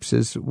these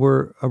corpses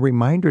were a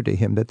reminder to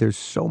him that there's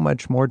so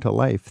much more to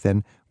life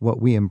than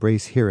what we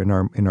embrace here in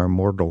our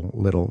mortal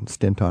little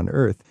stint on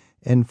earth.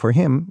 And for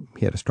him,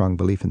 he had a strong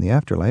belief in the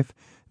afterlife.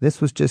 This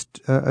was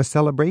just a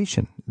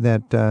celebration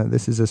that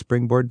this is a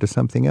springboard to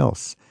something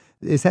else.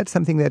 Is that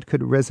something that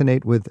could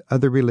resonate with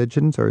other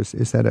religions, or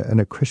is that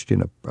a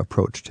Christian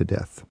approach to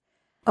death?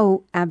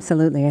 Oh,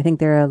 absolutely. I think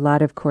there are a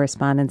lot of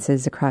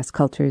correspondences across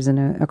cultures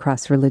and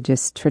across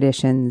religious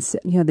traditions.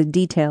 The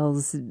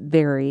details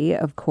vary,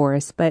 of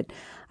course, but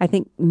I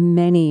think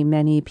many,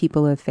 many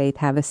people of faith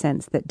have a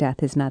sense that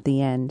death is not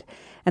the end.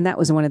 And that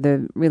was one of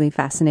the really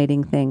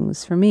fascinating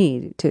things for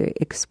me to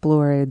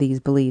explore these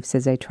beliefs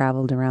as I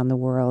traveled around the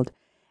world.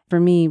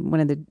 For me, one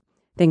of the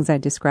things I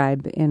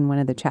describe in one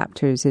of the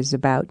chapters is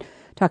about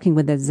talking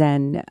with a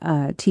Zen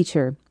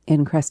teacher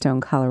in Crestone,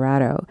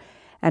 Colorado,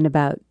 and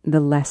about the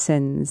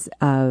lessons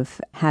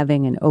of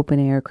having an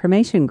open-air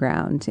cremation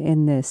ground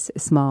in this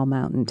small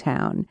mountain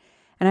town.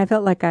 And I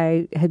felt like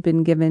I had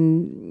been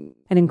given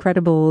an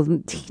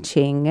incredible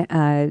teaching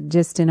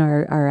just in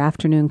our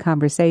afternoon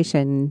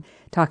conversation,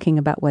 talking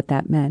about what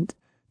that meant.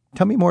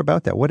 Tell me more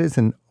about that. What is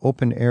an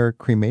open-air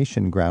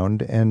cremation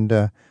ground,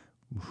 and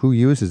who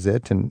uses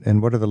it,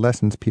 and what are the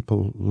lessons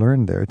people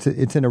learn there?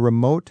 It's in a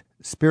remote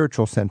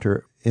spiritual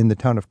center in the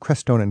town of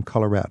Crestone in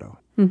Colorado.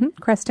 Mm-hmm.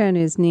 Crestone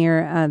is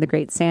near the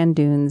Great Sand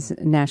Dunes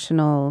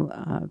National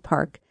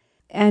Park.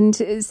 And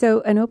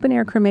so an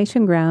open-air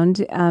cremation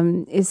ground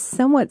is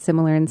somewhat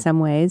similar in some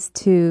ways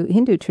to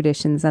Hindu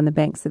traditions on the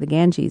banks of the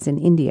Ganges in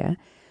India,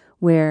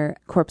 where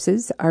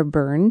corpses are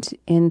burned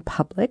in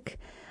public.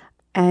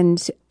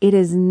 And it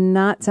is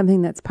not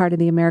something that's part of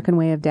the American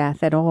way of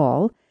death at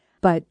all.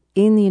 But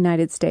in the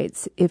United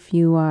States, if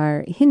you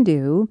are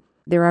Hindu,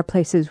 there are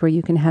places where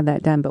you can have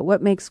that done. But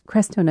what makes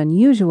Crestone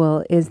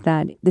unusual is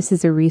that this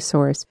is a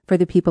resource for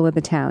the people of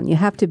the town. You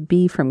have to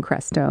be from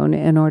Crestone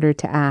in order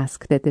to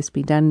ask that this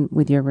be done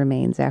with your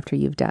remains after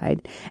you've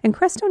died. And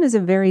Crestone is a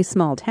very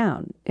small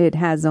town. It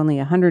has only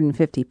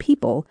 150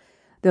 people,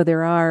 though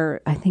there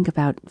are, I think,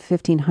 about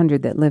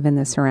 1,500 that live in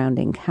the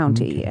surrounding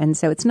county. Okay. And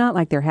so it's not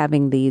like they're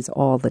having these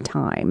all the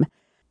time.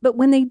 But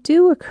when they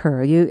do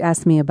occur, you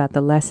asked me about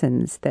the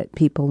lessons that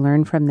people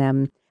learn from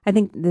them. I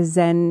think the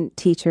Zen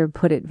teacher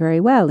put it very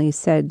well. He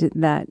said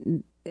that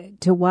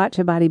to watch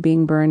a body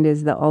being burned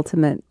is the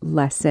ultimate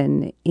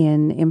lesson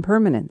in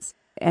impermanence,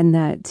 and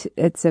that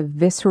it's a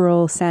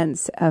visceral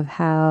sense of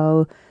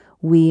how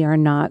we are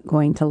not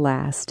going to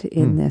last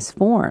in this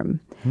form.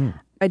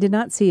 I did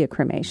not see a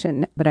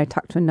cremation, but I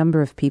talked to a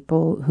number of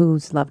people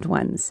whose loved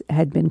ones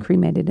had been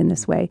cremated in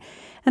this way.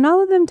 And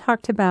all of them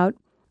talked about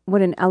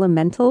what an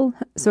elemental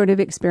sort of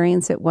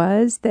experience it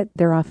was, that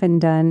they're often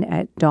done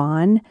at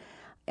dawn.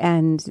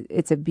 And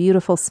it's a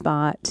beautiful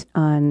spot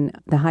on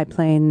the high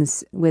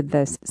plains with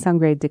the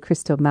Sangre de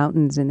Cristo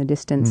Mountains in the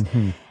distance.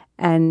 Mm-hmm.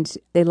 And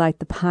they light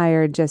the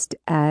pyre just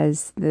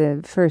as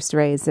the first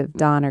rays of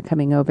dawn are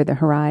coming over the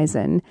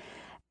horizon.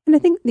 And I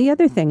think the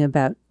other thing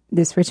about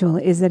this ritual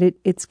is that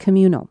it's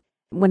communal.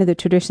 One of the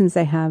traditions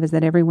they have is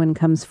that everyone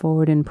comes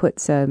forward and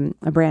puts a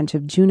branch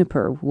of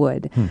juniper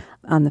wood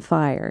on the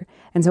fire.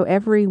 And so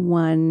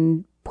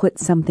everyone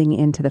puts something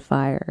into the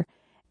fire.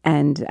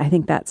 And I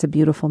think that's a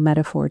beautiful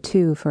metaphor,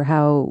 too, for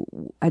how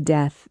a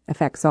death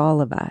affects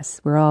all of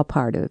us. We're all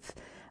part of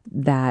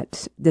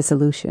that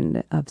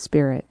dissolution of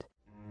spirit.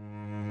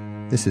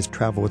 This is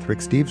Travel with Rick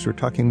Steves. We're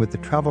talking with the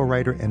travel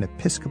writer and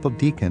Episcopal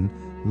deacon,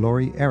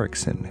 Lori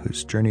Erickson,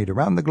 who's journeyed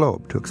around the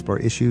globe to explore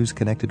issues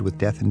connected with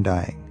death and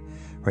dying.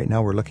 Right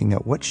now we're looking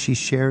at what she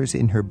shares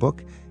in her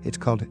book. It's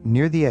called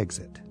Near the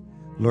Exit.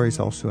 Lori's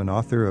also an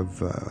author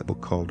of a book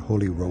called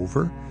Holy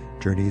Rover,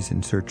 Journeys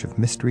in Search of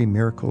Mystery,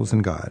 Miracles,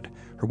 and God.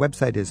 Her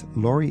website is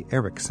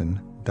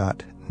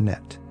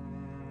lorierickson.net.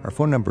 Our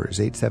phone number is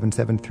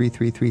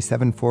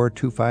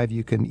 877-333-7425.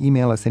 You can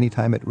email us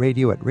anytime at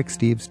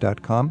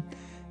radio@ricksteves.com.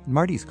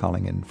 Marty's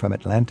calling in from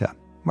Atlanta.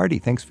 Marty,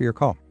 thanks for your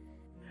call.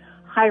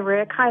 Hi,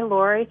 Rick. Hi,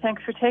 Lori.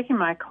 Thanks for taking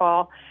my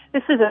call.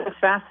 This is a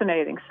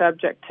fascinating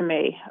subject to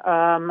me.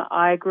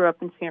 I grew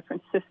up in San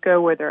Francisco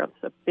where there was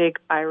a big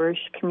Irish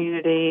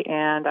community,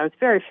 and I was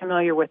very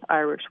familiar with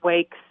Irish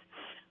wakes,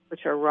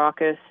 which are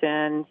raucous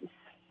and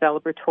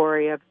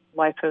celebratory of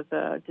life of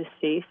the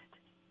deceased.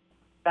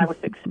 I was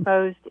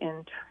exposed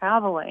in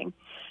traveling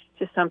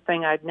to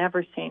something I'd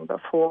never seen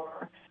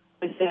before.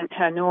 I was in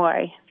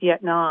Hanoi,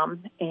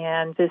 Vietnam,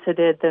 and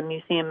visited the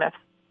Museum of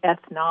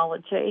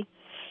Ethnology.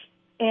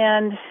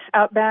 And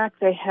out back,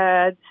 they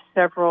had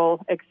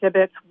several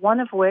exhibits, one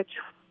of which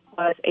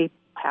was a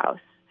house,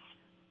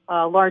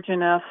 large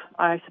enough,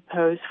 I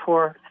suppose,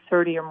 for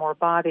 30 or more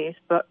bodies.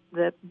 But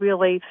the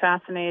really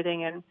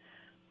fascinating and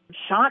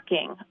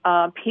shocking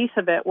piece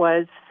of it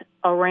was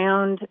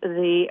around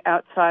the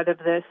outside of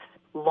this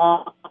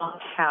long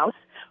house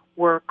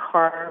were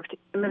carved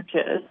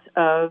images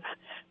of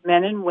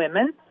men and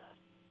women.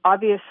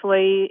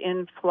 Obviously,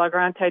 in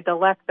flagrante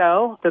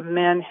delicto, the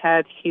men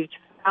had huge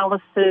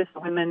phalluses.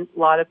 Women, a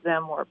lot of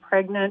them were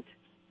pregnant,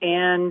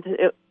 and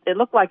it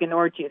looked like an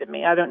orgy to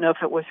me. I don't know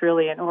if it was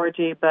really an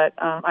orgy, but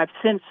I've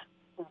since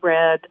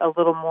read a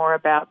little more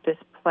about this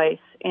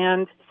place,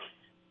 and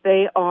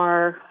they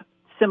are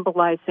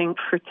symbolizing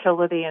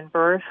fertility and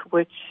birth,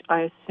 which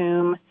I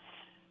assume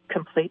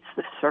completes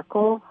the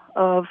circle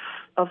of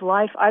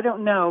life. I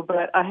don't know,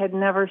 but I had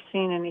never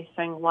seen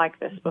anything like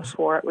this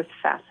before. It was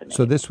fascinating.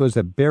 So this was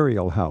a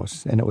burial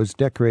house, and it was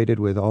decorated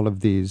with all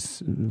of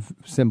these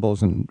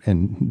symbols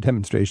and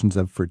demonstrations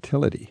of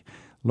fertility.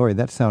 Lori,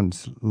 that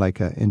sounds like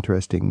an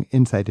interesting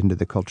insight into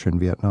the culture in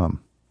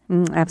Vietnam.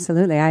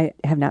 Absolutely. I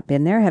have not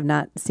been there, have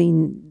not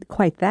seen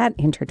quite that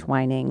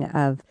intertwining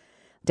of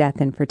death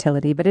and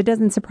fertility, but it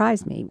doesn't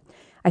surprise me.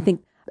 I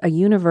think a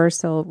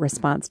universal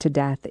response to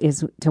death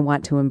is to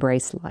want to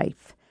embrace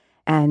life.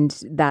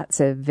 And that's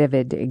a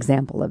vivid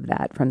example of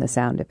that from the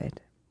sound of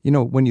it. You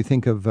know, when you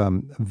think of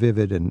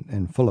vivid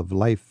and full of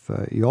life,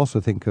 you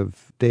also think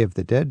of Day of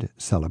the Dead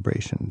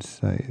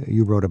celebrations.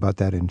 You wrote about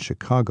that in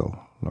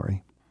Chicago,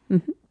 Lori.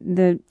 Mm-hmm.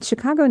 The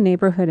Chicago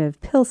neighborhood of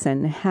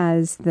Pilsen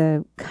has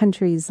the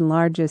country's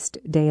largest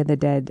Day of the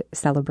Dead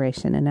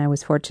celebration, and I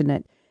was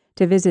fortunate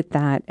to visit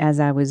that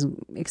as I was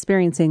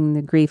experiencing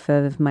the grief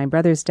of my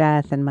brother's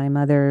death and my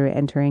mother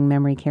entering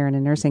memory care in a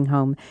nursing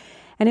home.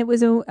 And it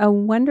was a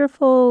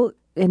wonderful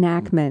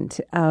enactment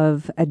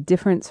of a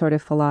different sort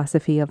of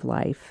philosophy of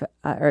life,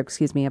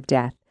 of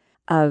death,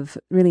 of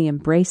really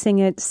embracing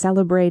it,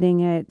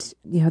 celebrating it,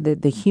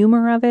 the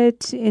humor of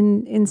it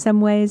in some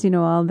ways,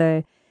 all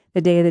the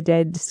Day of the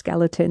Dead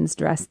skeletons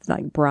dressed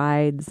like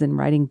brides and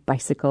riding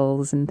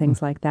bicycles and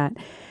things like that.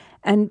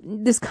 And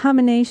this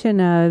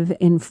combination of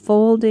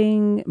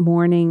enfolding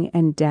mourning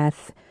and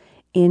death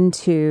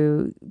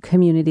into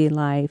community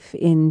life,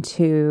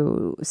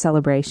 into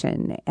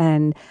celebration.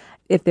 And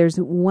if there's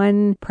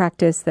one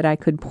practice that I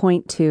could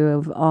point to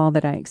of all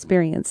that I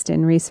experienced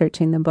in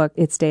researching the book,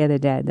 it's Day of the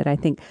Dead, that I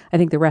think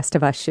the rest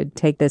of us should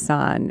take this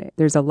on.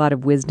 There's a lot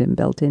of wisdom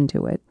built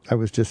into it. I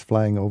was just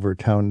flying over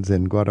towns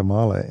in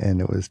Guatemala,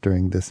 and it was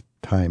during this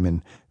time,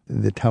 and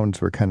the towns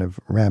were kind of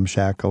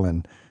ramshackle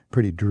and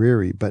pretty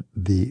dreary, but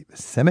the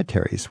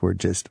cemeteries were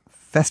just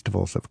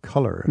festivals of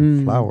color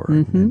and flower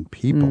and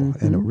people,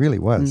 and it really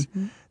was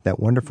that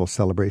wonderful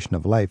celebration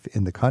of life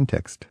in the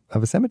context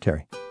of a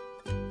cemetery.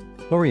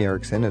 Lori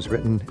Erickson has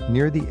written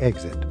Near the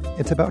Exit.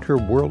 It's about her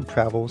world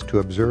travels to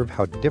observe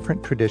how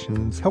different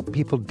traditions help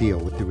people deal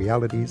with the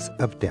realities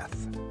of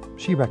death.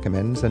 She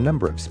recommends a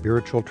number of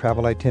spiritual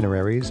travel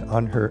itineraries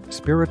on her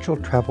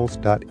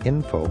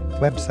spiritualtravels.info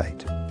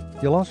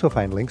website. You'll also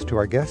find links to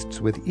our guests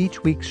with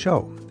each week's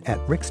show at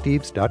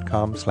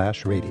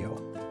ricksteves.com/radio.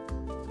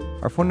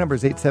 Our phone number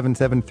is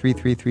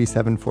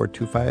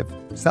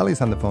 877-333-7425.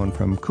 Sally's on the phone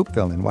from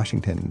Coopville in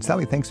Washington.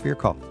 Sally, thanks for your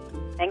call.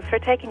 Thanks for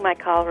taking my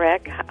call,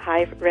 Rick.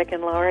 Hi, Rick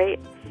and Lori.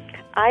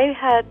 I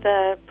had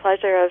the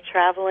pleasure of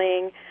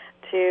traveling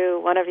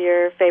to one of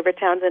your favorite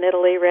towns in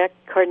Italy, Rick,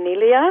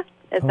 Cornelia.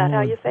 Is that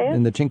how you say it?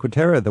 In the Cinque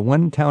Terre, the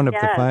one town of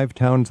the 5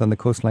 towns on the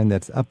coastline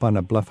that's up on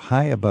a bluff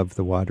high above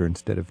the water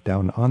instead of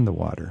down on the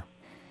water.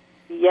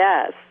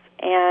 Yes,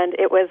 and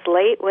it was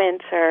late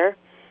winter,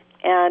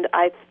 and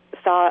I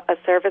saw a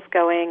service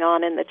going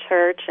on in the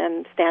church,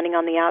 and standing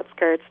on the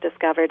outskirts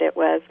discovered it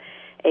was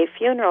a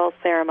funeral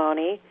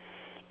ceremony.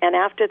 And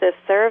after the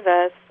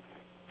service,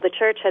 the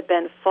church had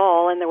been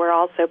full, and there were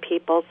also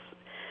people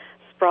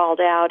sprawled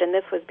out, and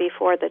this was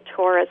before the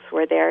tourists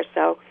were there,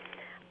 so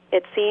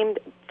it seemed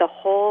the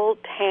whole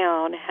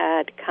town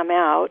had come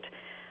out,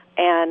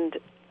 and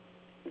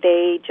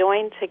they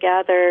joined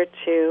together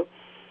to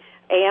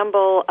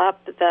amble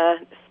up the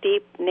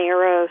steep,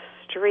 narrow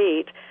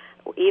street.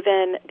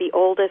 Even the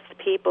oldest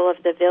people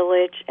of the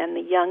village and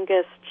the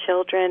youngest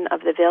children of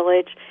the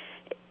village,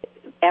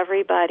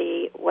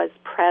 everybody was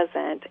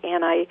present,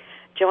 and I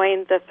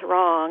joined the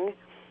throng,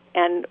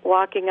 and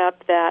walking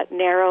up that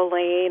narrow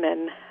lane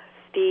and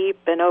steep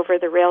and over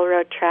the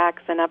railroad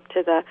tracks and up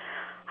to the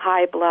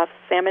High Bluff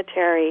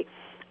Cemetery,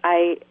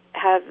 I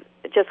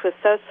was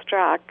so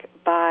struck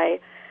by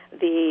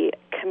the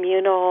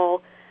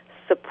communal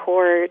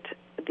support,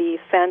 the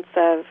sense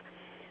of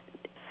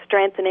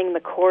strengthening the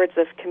cords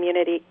of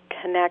community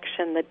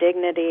connection, the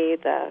dignity,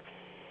 the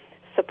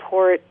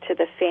support to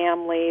the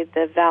family,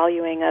 the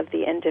valuing of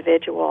the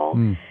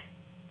individual.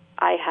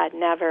 I had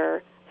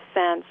never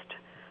sensed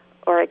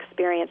or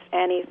experienced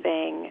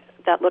anything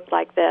that looked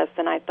like this,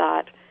 and I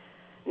thought,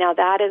 now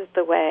that is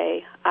the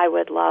way I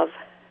would love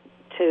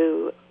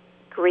to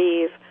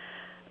grieve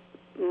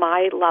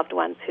my loved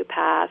ones who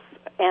pass,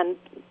 and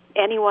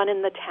anyone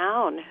in the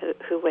town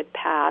who would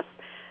pass.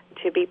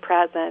 to be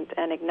present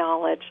and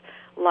acknowledge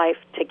life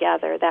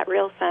together, that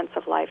real sense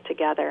of life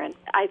together. And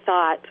I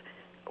thought,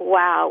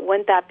 wow,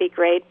 wouldn't that be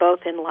great,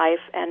 both in life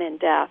and in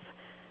death,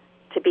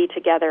 to be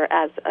together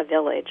as a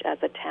village, as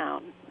a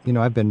town. You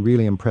know, I've been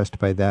really impressed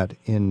by that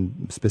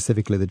in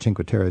specifically the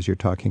Cinque Terre, as you're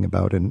talking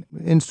about, and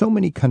in so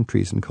many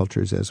countries and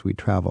cultures as we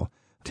travel.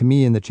 To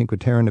me, in the Cinque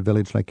Terre, in a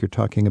village like you're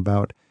talking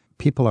about,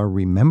 people are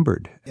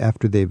remembered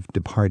after they've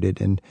departed,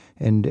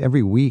 and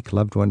every week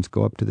loved ones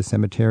go up to the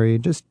cemetery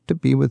just to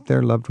be with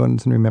their loved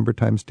ones and remember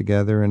times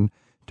together and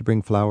to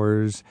bring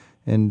flowers.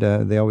 And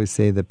they always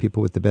say that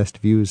people with the best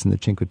views in the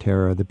Cinque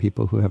Terre are the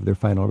people who have their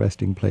final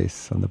resting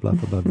place on the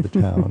bluff above the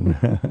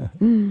town.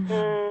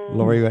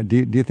 Lori,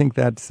 do you think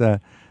that's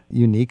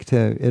unique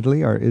to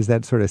Italy, or is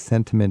that sort of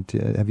sentiment,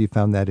 have you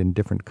found that in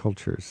different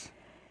cultures?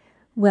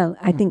 Well,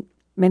 I think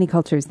many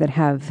cultures that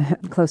have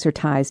closer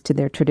ties to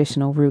their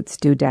traditional roots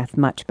do death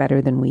much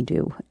better than we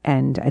do.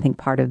 And I think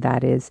part of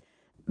that is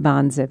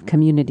bonds of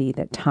community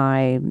that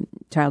tie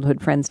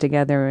childhood friends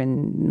together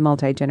and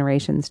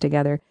multi-generations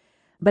together.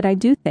 But I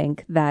do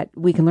think that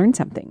we can learn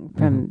something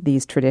from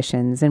these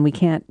traditions, and we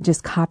can't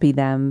just copy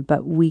them,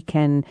 but we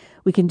can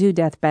do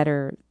death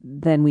better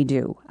than we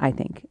do, I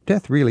think.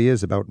 Death really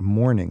is about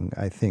mourning,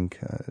 I think.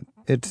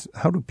 It's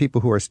how do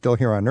people who are still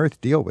here on Earth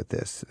deal with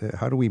this?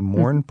 How do we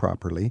mourn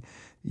properly?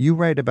 You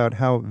write about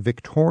how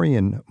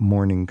Victorian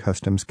mourning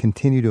customs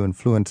continue to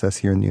influence us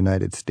here in the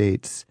United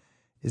States.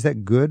 Is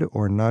that good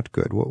or not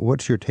good?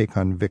 What's your take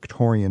on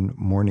Victorian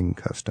mourning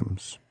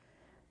customs?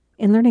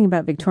 In learning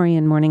about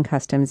Victorian mourning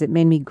customs, it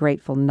made me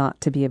grateful not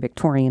to be a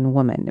Victorian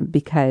woman,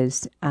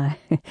 because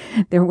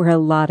there were a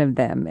lot of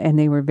them, and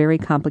they were very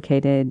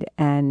complicated,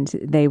 and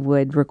they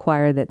would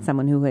require that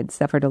someone who had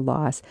suffered a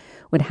loss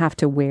would have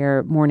to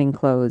wear mourning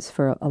clothes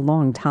for a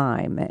long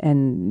time.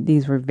 And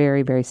these were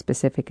very, very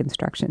specific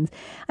instructions.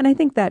 And I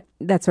think that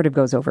sort of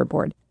goes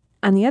overboard.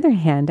 On the other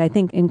hand, I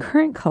think in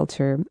current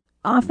culture,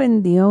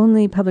 often the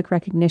only public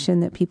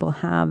recognition that people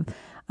have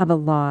of a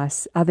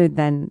loss other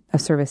than a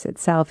service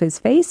itself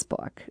is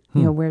Facebook,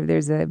 where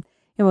there's a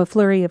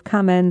flurry of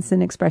comments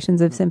and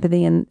expressions of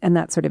sympathy, and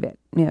that's sort of it,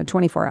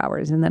 24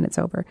 hours, and then it's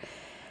over.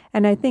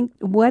 And I think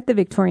what the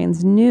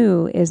Victorians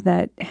knew is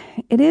that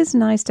it is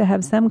nice to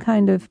have some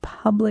kind of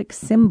public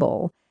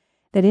symbol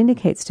that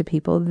indicates to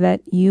people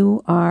that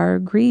you are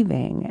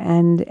grieving,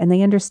 and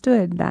they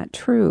understood that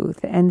truth.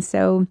 And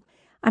so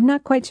I'm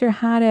not quite sure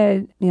how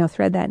to,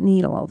 thread that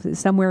needle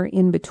somewhere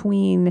in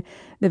between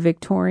the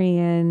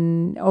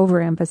Victorian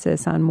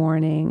overemphasis on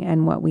mourning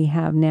and what we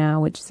have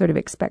now, which sort of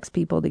expects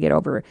people to get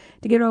over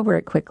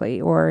it quickly,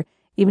 or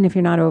even if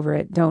you're not over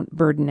it, don't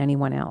burden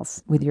anyone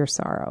else with your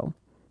sorrow.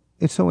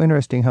 It's so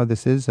interesting how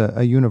this is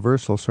a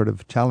universal sort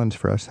of challenge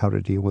for us, how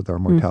to deal with our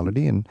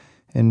mortality,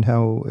 and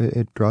how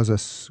it draws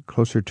us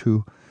closer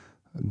to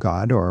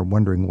God, or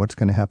wondering what's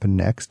going to happen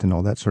next and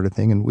all that sort of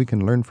thing, and we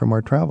can learn from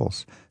our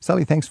travels.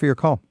 Sally, thanks for your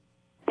call.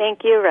 Thank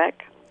you,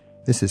 Rick.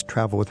 This is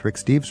Travel with Rick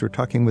Steves. We're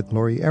talking with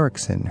Lori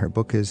Erickson. Her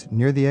book is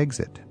Near the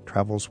Exit,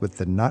 Travels with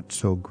the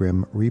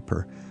Not-So-Grim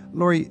Reaper.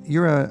 Lori,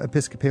 you're an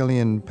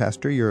Episcopalian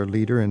pastor. You're a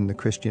leader in the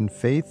Christian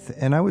faith,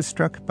 and I was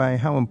struck by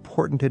how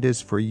important it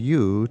is for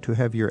you to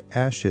have your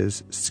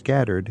ashes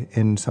scattered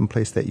in some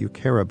place that you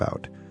care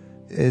about.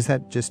 Is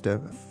that just a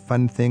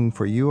fun thing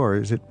for you, or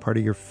is it part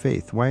of your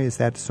faith? Why is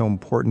that so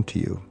important to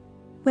you?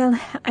 Well,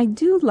 I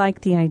do like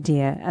the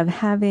idea of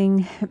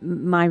having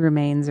my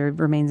remains, or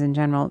remains in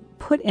general,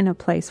 put in a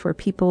place where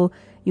people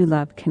you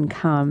love can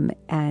come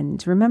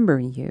and remember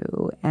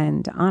you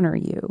and honor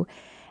you.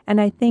 And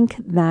I think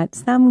that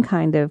some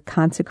kind of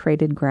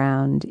consecrated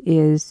ground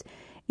is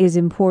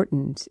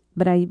important,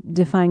 but I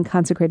define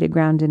consecrated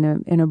ground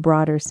in a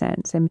broader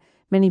sense. And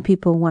many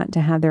people want to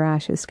have their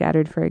ashes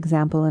scattered, for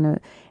example,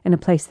 in a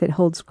place that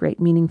holds great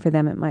meaning for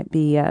them. It might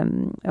be a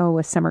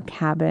summer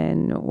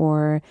cabin,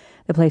 or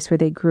the place where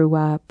they grew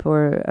up,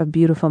 or a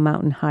beautiful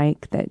mountain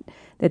hike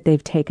that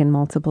they've taken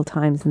multiple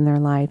times in their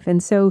life.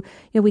 And so,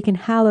 we can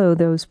hallow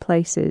those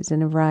places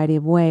in a variety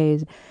of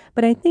ways.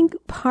 But I think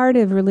part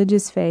of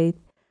religious faith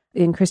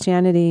in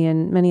Christianity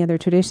and many other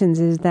traditions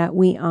is that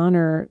we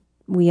honor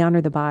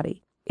the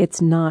body.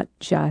 It's not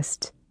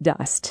just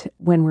dust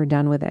when we're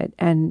done with it.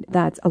 And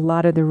that's a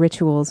lot of the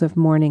rituals of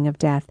mourning of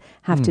death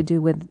have to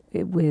do with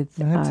treating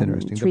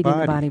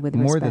the body with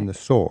more respect. Than the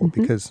soul,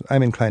 because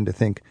I'm inclined to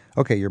think,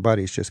 okay, your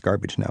body's just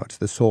garbage now. It's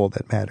the soul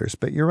that matters.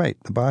 But you're right.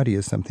 The body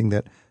is something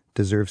that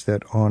deserves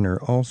that honor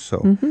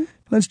also.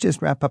 Let's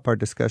just wrap up our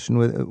discussion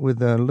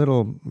with a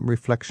little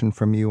reflection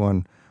from you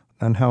on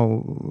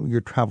how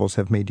your travels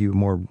have made you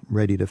more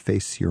ready to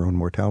face your own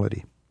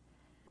mortality.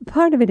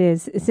 Part of it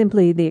is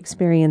simply the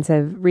experience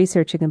of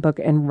researching a book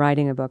and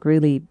writing a book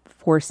really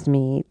forced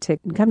me to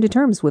come to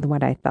terms with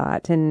what I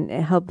thought, and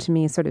it helped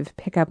me sort of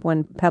pick up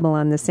one pebble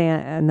on the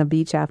sand on the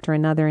beach after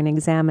another and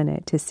examine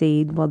it to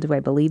see, well, do I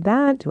believe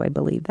that? Do I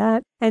believe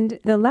that? And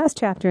the last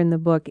chapter in the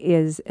book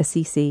is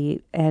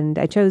Assisi, and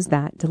I chose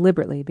that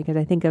deliberately because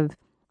I think of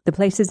the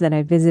places that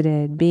I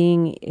visited,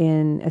 being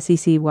in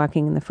Assisi,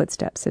 walking in the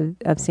footsteps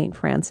of St.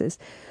 Francis,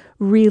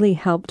 really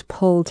helped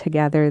pull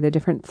together the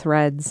different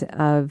threads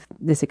of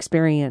this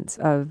experience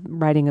of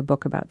writing a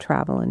book about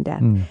travel and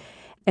death.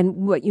 And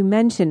what you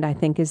mentioned, I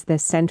think, is the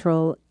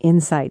central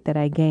insight that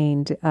I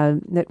gained,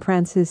 that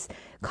Francis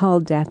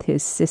called death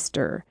his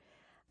sister.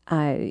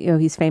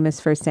 He's famous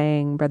for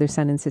saying brother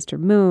sun and sister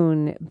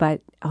moon, but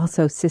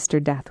also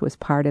sister death was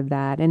part of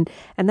that. And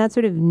that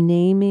sort of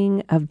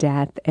naming of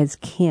death as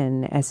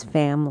kin, as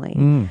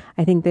family.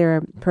 I think there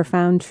are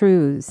profound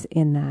truths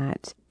in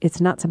that. It's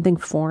not something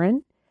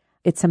foreign.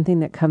 It's something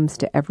that comes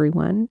to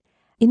everyone.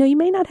 You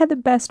may not have the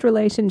best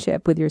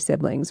relationship with your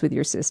siblings, with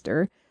your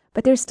sister,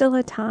 but there's still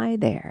a tie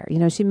there.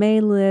 She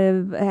may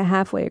live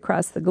halfway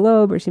across the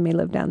globe or she may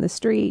live down the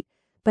street,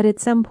 but at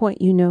some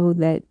point you know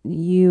that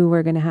you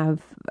are going to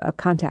have a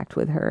contact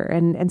with her.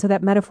 And so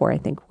that metaphor, I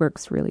think,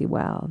 works really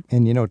well.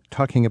 And,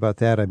 talking about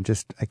that, I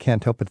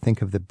can't help but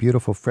think of the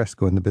beautiful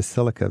fresco in the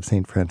Basilica of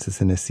St.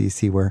 Francis in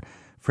Assisi, where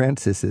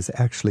Francis is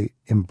actually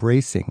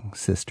embracing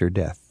Sister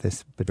Death,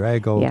 this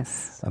bedraggled,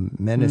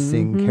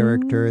 menacing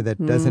character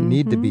that doesn't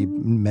need to be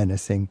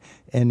menacing.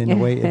 And in a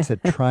way, it's a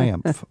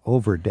triumph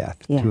over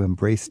death, to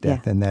embrace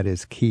death. And that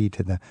is key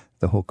to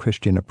the whole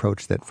Christian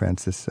approach that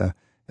Francis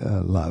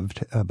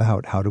loved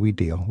about how do we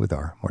deal with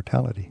our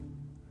mortality.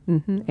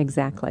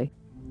 Exactly.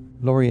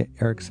 Lori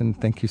Erickson,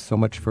 thank you so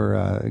much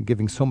for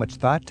giving so much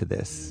thought to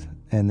this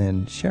and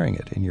then sharing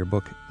it in your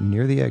book,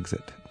 Near the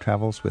Exit,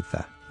 Travels with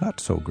the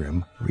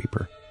Not-So-Grim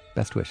Reaper.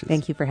 Best wishes.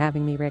 Thank you for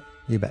having me, Rick.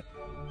 You bet.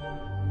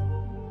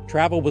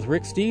 Travel with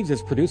Rick Steves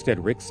is produced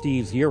at Rick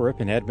Steves Europe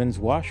in Edmonds,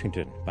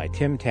 Washington by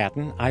Tim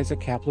Tatton,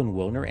 Isaac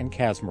Kaplan-Wilner, and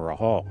Casmara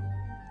Hall.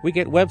 We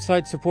get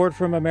website support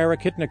from Amara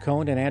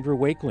Kitnacone and Andrew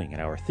Wakeling,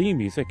 and our theme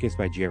music is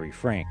by Jerry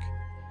Frank.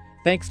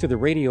 Thanks to the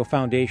Radio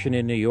Foundation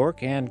in New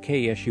York and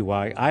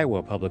KSUI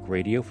Iowa Public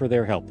Radio for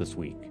their help this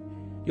week.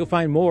 You'll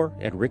find more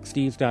at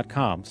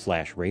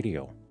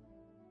ricksteves.com/radio.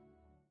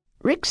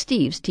 Rick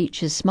Steves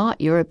teaches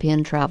smart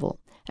European travel.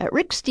 At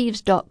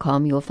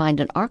ricksteves.com you'll find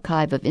an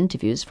archive of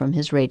interviews from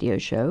his radio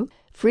show,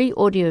 free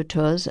audio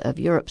tours of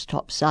Europe's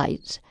top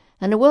sites,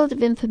 and a world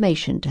of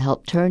information to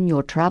help turn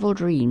your travel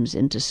dreams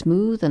into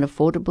smooth and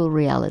affordable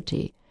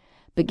reality.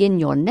 Begin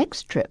your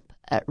next trip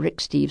at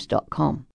ricksteves.com.